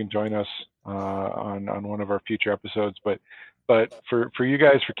hopefully you can join us on one of our future episodes. But for you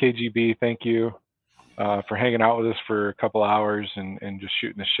guys, for KGB, thank you for hanging out with us for a couple hours and just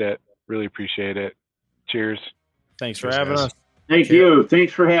shooting the shit. Really appreciate it. Cheers. Thanks for having us. Thank you.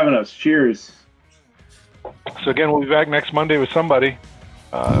 Thanks for having us. Cheers. So again, we'll be back next Monday with somebody.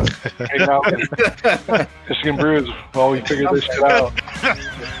 Hanging out with Michigan Brews while we figure this shit out.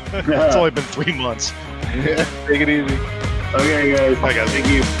 It's only been 3 months. Take it easy. Okay, guys. Bye, guys. Thank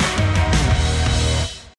you.